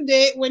confirmed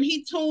it when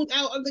he tuned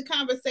out of the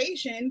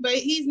conversation. But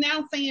he's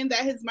now saying that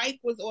his mic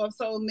was off.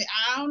 So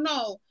I don't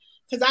know.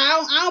 Because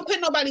I don't put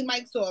nobody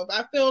mics off.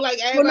 I feel like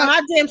everybody. Well, no,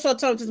 I damn sure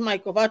turned his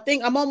mic off. I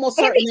think I'm almost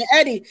certain that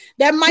Eddie,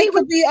 that mic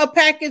could be a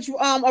package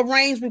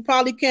arranged. We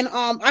probably can.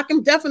 I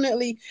can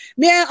definitely.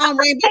 Me and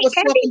Rainbow was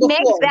talking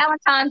before.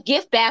 Valentine's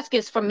gift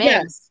baskets for men.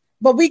 Yes.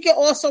 But we can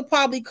also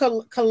probably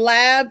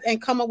collab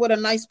and come up with a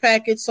nice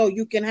package so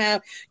you can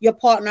have your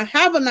partner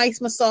have a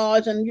nice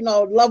massage and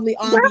lovely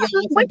ambiance. What are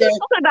you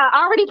talking about?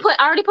 I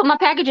already put my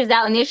packages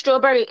out, and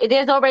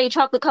there's already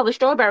chocolate covered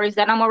strawberries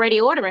that I'm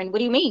already ordering. What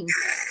do you mean?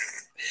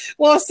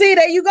 Well, see,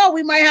 there you go.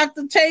 We might have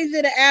to change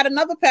it and add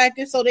another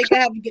package so they can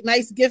have a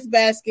nice gift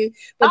basket.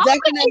 But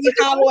definitely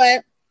holler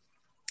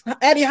at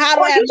Eddie,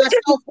 holler at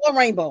myself or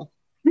Rainbow.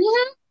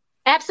 Mm-hmm.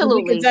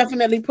 Absolutely, we can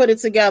definitely put it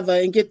together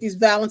and get these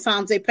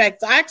Valentine's Day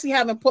packs. I actually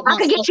haven't put my. I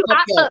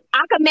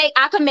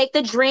could make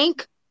the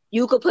drink.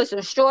 You could put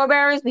some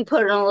strawberries. We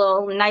put it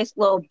in a nice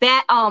little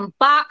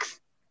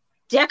box,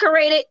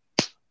 decorate it.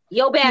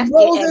 Your basket.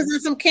 Roses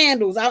and some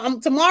candles.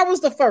 Tomorrow's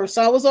the 1st,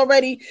 so I was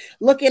already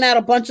looking at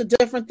a bunch of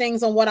different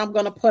things on what I'm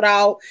going to put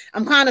out.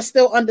 I'm kind of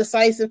still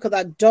undecisive because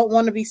I don't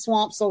want to be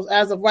swamped. So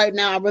as of right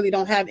now, I really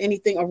don't have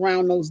anything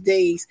around those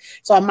days.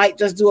 So I might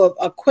just do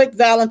a quick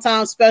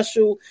Valentine's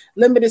special,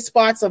 limited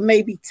spots of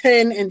maybe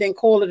 10, and then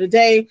call it a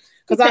day.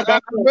 Because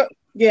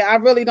I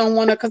really don't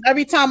want to, because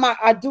every time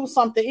I do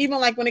something,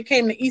 even like when it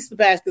came to Easter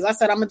baskets, I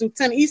said I'm going to do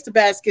 10 Easter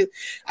baskets.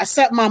 I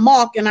set my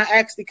mark and I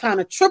actually kind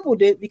of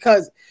tripled it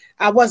because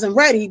I wasn't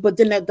ready, but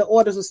then the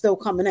orders were still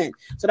coming in.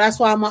 So that's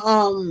why I'm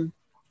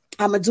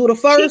gonna do the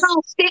first. She's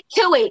gonna stick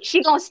to it.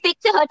 She's gonna stick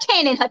to her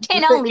 10 and her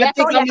 10 only. That's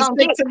all you're gonna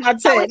stick to my 10.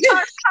 So first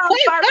come,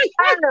 first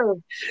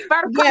serve.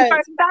 First come,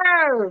 first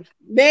serve.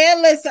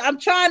 Man, listen, I'm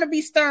trying to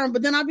be stern,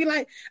 but then I'll be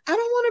like, I don't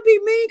want to be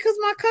mean because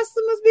my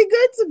customers be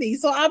good to me.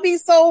 So I'll be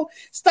so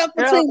stuck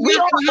between we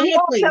all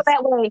feel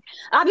that way.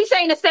 I'll be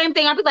saying the same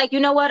thing. I'll be like, you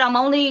know what? I'm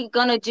only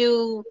gonna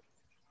do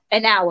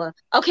an hour.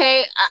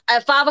 Okay,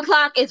 at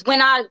 5:00 is when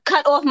I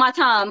cut off my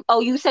time. Oh,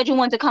 you said you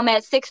wanted to come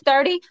at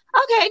 6:30?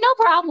 Okay, no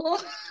problem.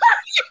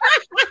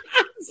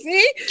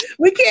 See,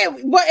 we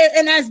can't. But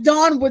and as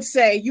Dawn would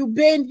say, you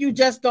bend, you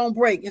just don't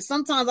break. And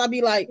sometimes I'll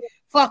be like,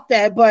 fuck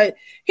that. But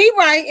he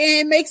right,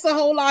 and it makes a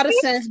whole lot of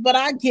sense. But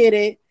I get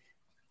it.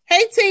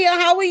 Hey Tia,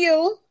 how are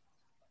you?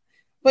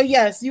 But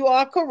yes, you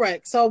are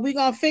correct. So we're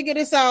going to figure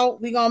this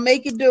out. We're going to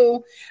make it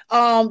do.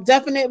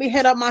 Definitely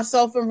hit up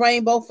myself and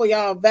Rainbow for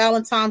y'all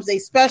Valentine's Day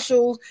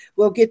specials.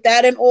 We'll get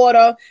that in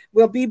order.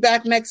 We'll be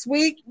back next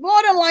week. More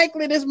than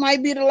likely, this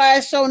might be the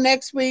last show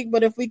next week.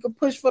 But if we could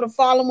push for the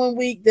following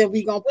week, then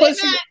we're going to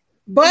push it.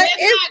 But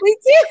if we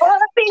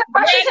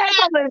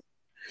can't,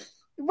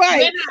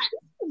 right.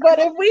 But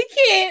if we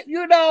can't,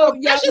 y'all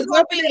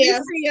definitely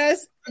see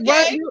us.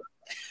 Okay.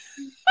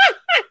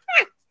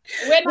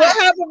 We'll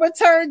have a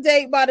return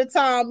date by the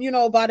time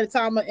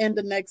I end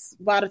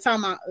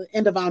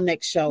of our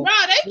next show. Bro,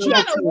 they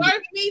trying to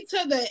work me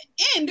to the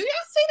end. Do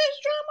y'all see this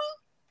drama?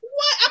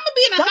 What? I'm gonna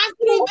be in a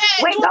hospital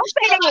bed. Wait, don't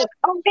say that.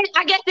 Oh,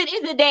 I guess it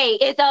is a day.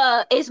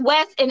 It's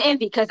Wes and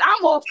Envy because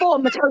I'm all for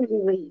maternity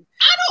leave.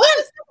 I don't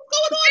understand what's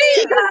going on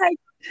here.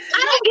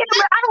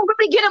 I don't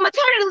really get a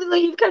maternity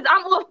leave because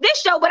I'm off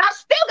this show, but I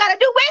still gotta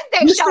do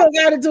Wednesday. You still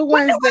gotta do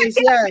Wednesdays,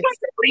 yes.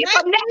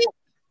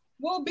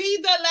 Will be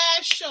the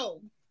last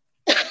show.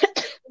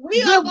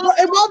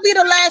 It won't be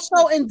the last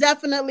show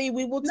indefinitely.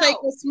 We will take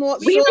a small.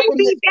 We will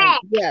be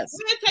back. Yes,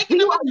 we're taking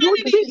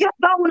just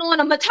going on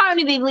a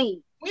maternity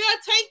leave. We are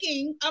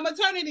taking a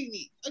maternity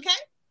leave.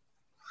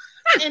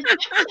 Okay, and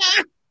after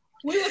that,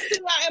 we will see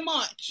y'all in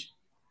March.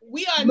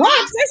 We are March.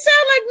 That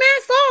sound like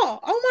mad fall.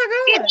 Oh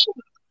my god!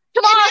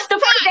 Tomorrow's the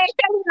first day of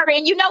February,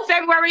 and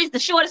February is the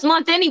shortest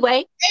month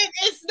anyway.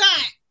 It's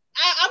not.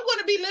 I'm going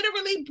to be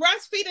literally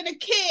breastfeeding a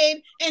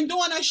kid and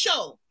doing a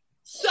show,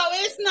 so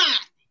it's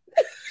not.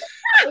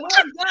 I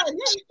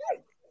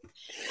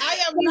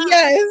am not.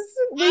 Yes,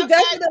 we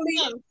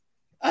definitely.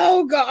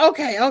 Oh God.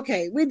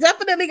 Okay. We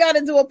definitely got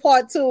to do a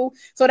part 2.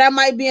 So that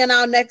might be in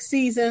our next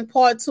season.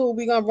 Part 2,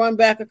 we're gonna run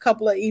back a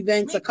couple of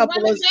events, a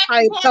couple of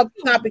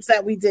topics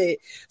that we did.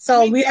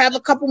 So we have a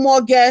couple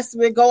more guests.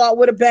 We'll go out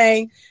with a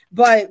bang.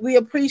 But we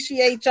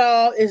appreciate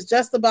y'all. It's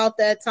just about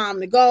that time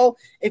to go.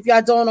 If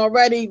y'all don't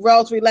already,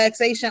 Rel's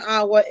Relaxation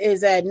Hour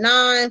is at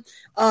 9.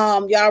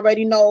 Y'all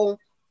already know.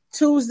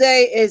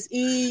 Tuesday is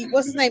E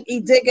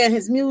Digger and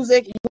his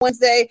music.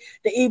 Wednesday,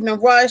 the Evening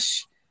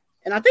Rush.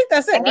 And I think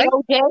that's it, right?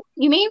 OJ,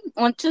 you mean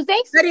on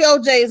Tuesdays? Eddie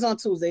OJ is on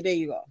Tuesday. There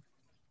you go.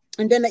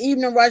 And then the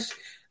Evening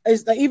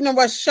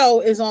Rush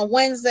show is on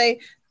Wednesday.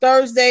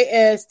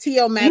 Thursday is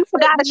T.O. Mac. You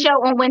forgot a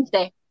show on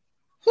Wednesday.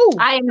 Who?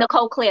 I am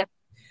Nicole Claire.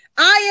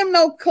 I am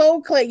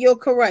Nicole Claire. You're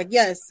correct.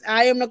 Yes,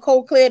 I am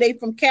Nicole Claire. They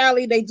from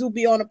Cali. They do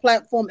be on the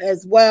platform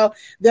as well.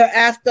 They're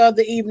after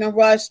the Evening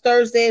Rush.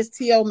 Thursday is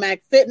T.O.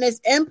 Mac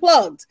Fitness and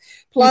Plugged.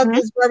 Plugged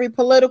is very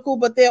political,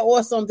 but they're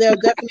awesome. They're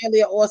definitely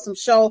an awesome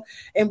show.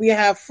 And we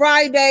have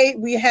Friday.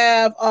 We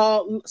have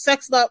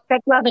Sex, Love,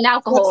 and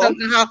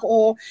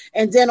Alcohol.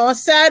 And then on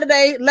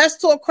Saturday, Let's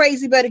Talk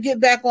Crazy. Better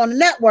get back on the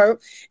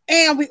network.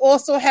 And we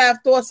also have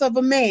Thoughts of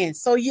a Man.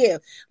 So yeah,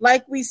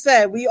 like we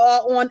said, we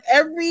are on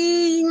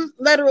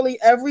literally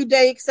every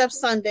day except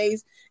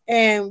Sundays.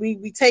 and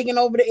we taking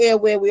over the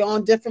airway. We're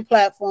on different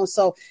platforms.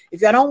 So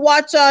if y'all don't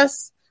watch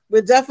us,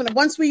 we're definitely,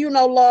 once we,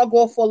 log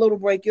off for a little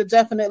break, you'll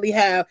definitely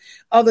have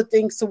other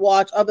things to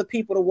watch, other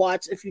people to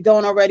watch. If you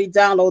don't already,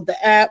 download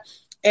the app.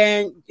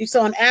 And it's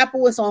on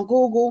Apple, it's on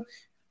Google.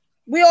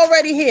 We're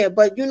already here,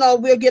 but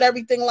we'll get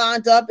everything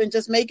lined up and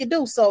just make it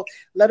do. So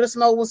let us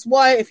know what's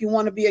what. If you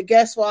want to be a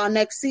guest for our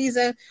next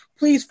season,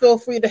 please feel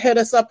free to hit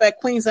us up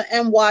at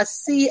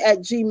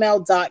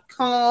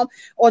queensofnyc@gmail.com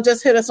or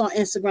just hit us on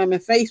Instagram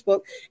and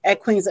Facebook at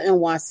Queens of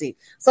NYC.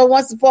 So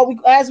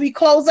as we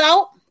close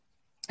out,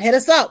 hit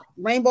us up.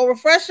 Rainbow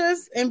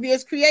Refreshers,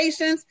 Envious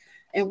Creations,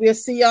 and we'll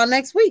see y'all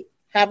next week.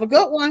 Have a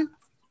good one.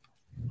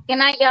 Good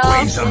night, y'all.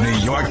 Queens of New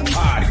York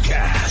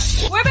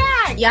podcast. We're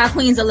back. Y'all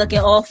queens are looking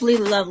awfully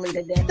lovely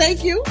today.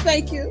 Thank you.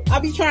 I'll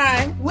be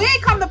trying. We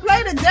ain't come to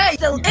play today.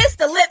 It's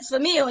the lips for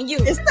me on you.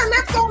 It's the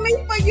lips on me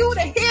for you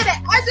to hear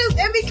that.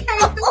 Emmy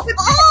came through.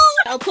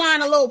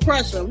 Applying a little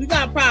pressure. We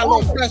got to apply a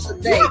little pressure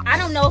today. I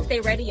don't know if they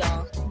ready,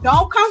 y'all.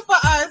 Don't come for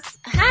us.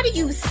 How do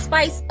you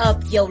spice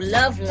up your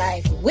love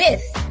life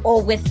with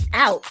or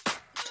without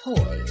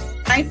toys?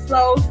 Nice,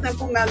 slow,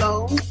 simple,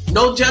 mellow.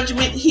 No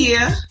judgment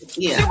here.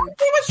 Yeah. See what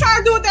was trying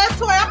to do with that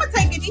toy? I'm going to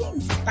take it easy.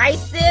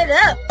 Spice it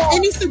up.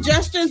 Any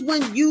suggestions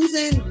when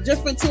using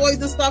different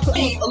toys and stuff? A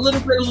little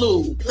bit of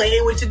lube.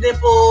 Playing with your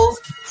nipples,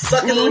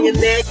 sucking on your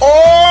neck.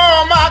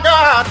 Oh my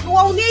God! You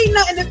won't need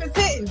nothing if it's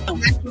hitting.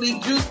 Naturally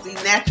juicy,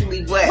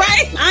 naturally wet.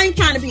 Right? I ain't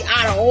trying to be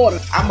out of order.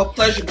 I'm a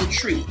pleasurable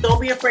treat.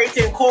 Don't be afraid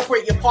to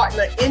incorporate your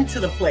partner into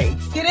the play.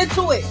 Get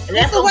into it. And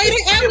that's The way they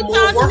more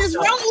advertising work this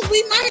done. role,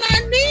 we might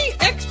not need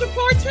extra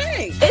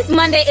party. It's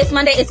Monday.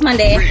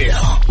 Real,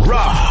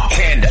 raw,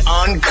 and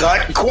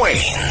uncut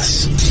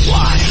Queens.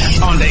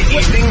 Live on the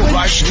Evening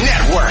Rush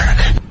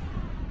Network.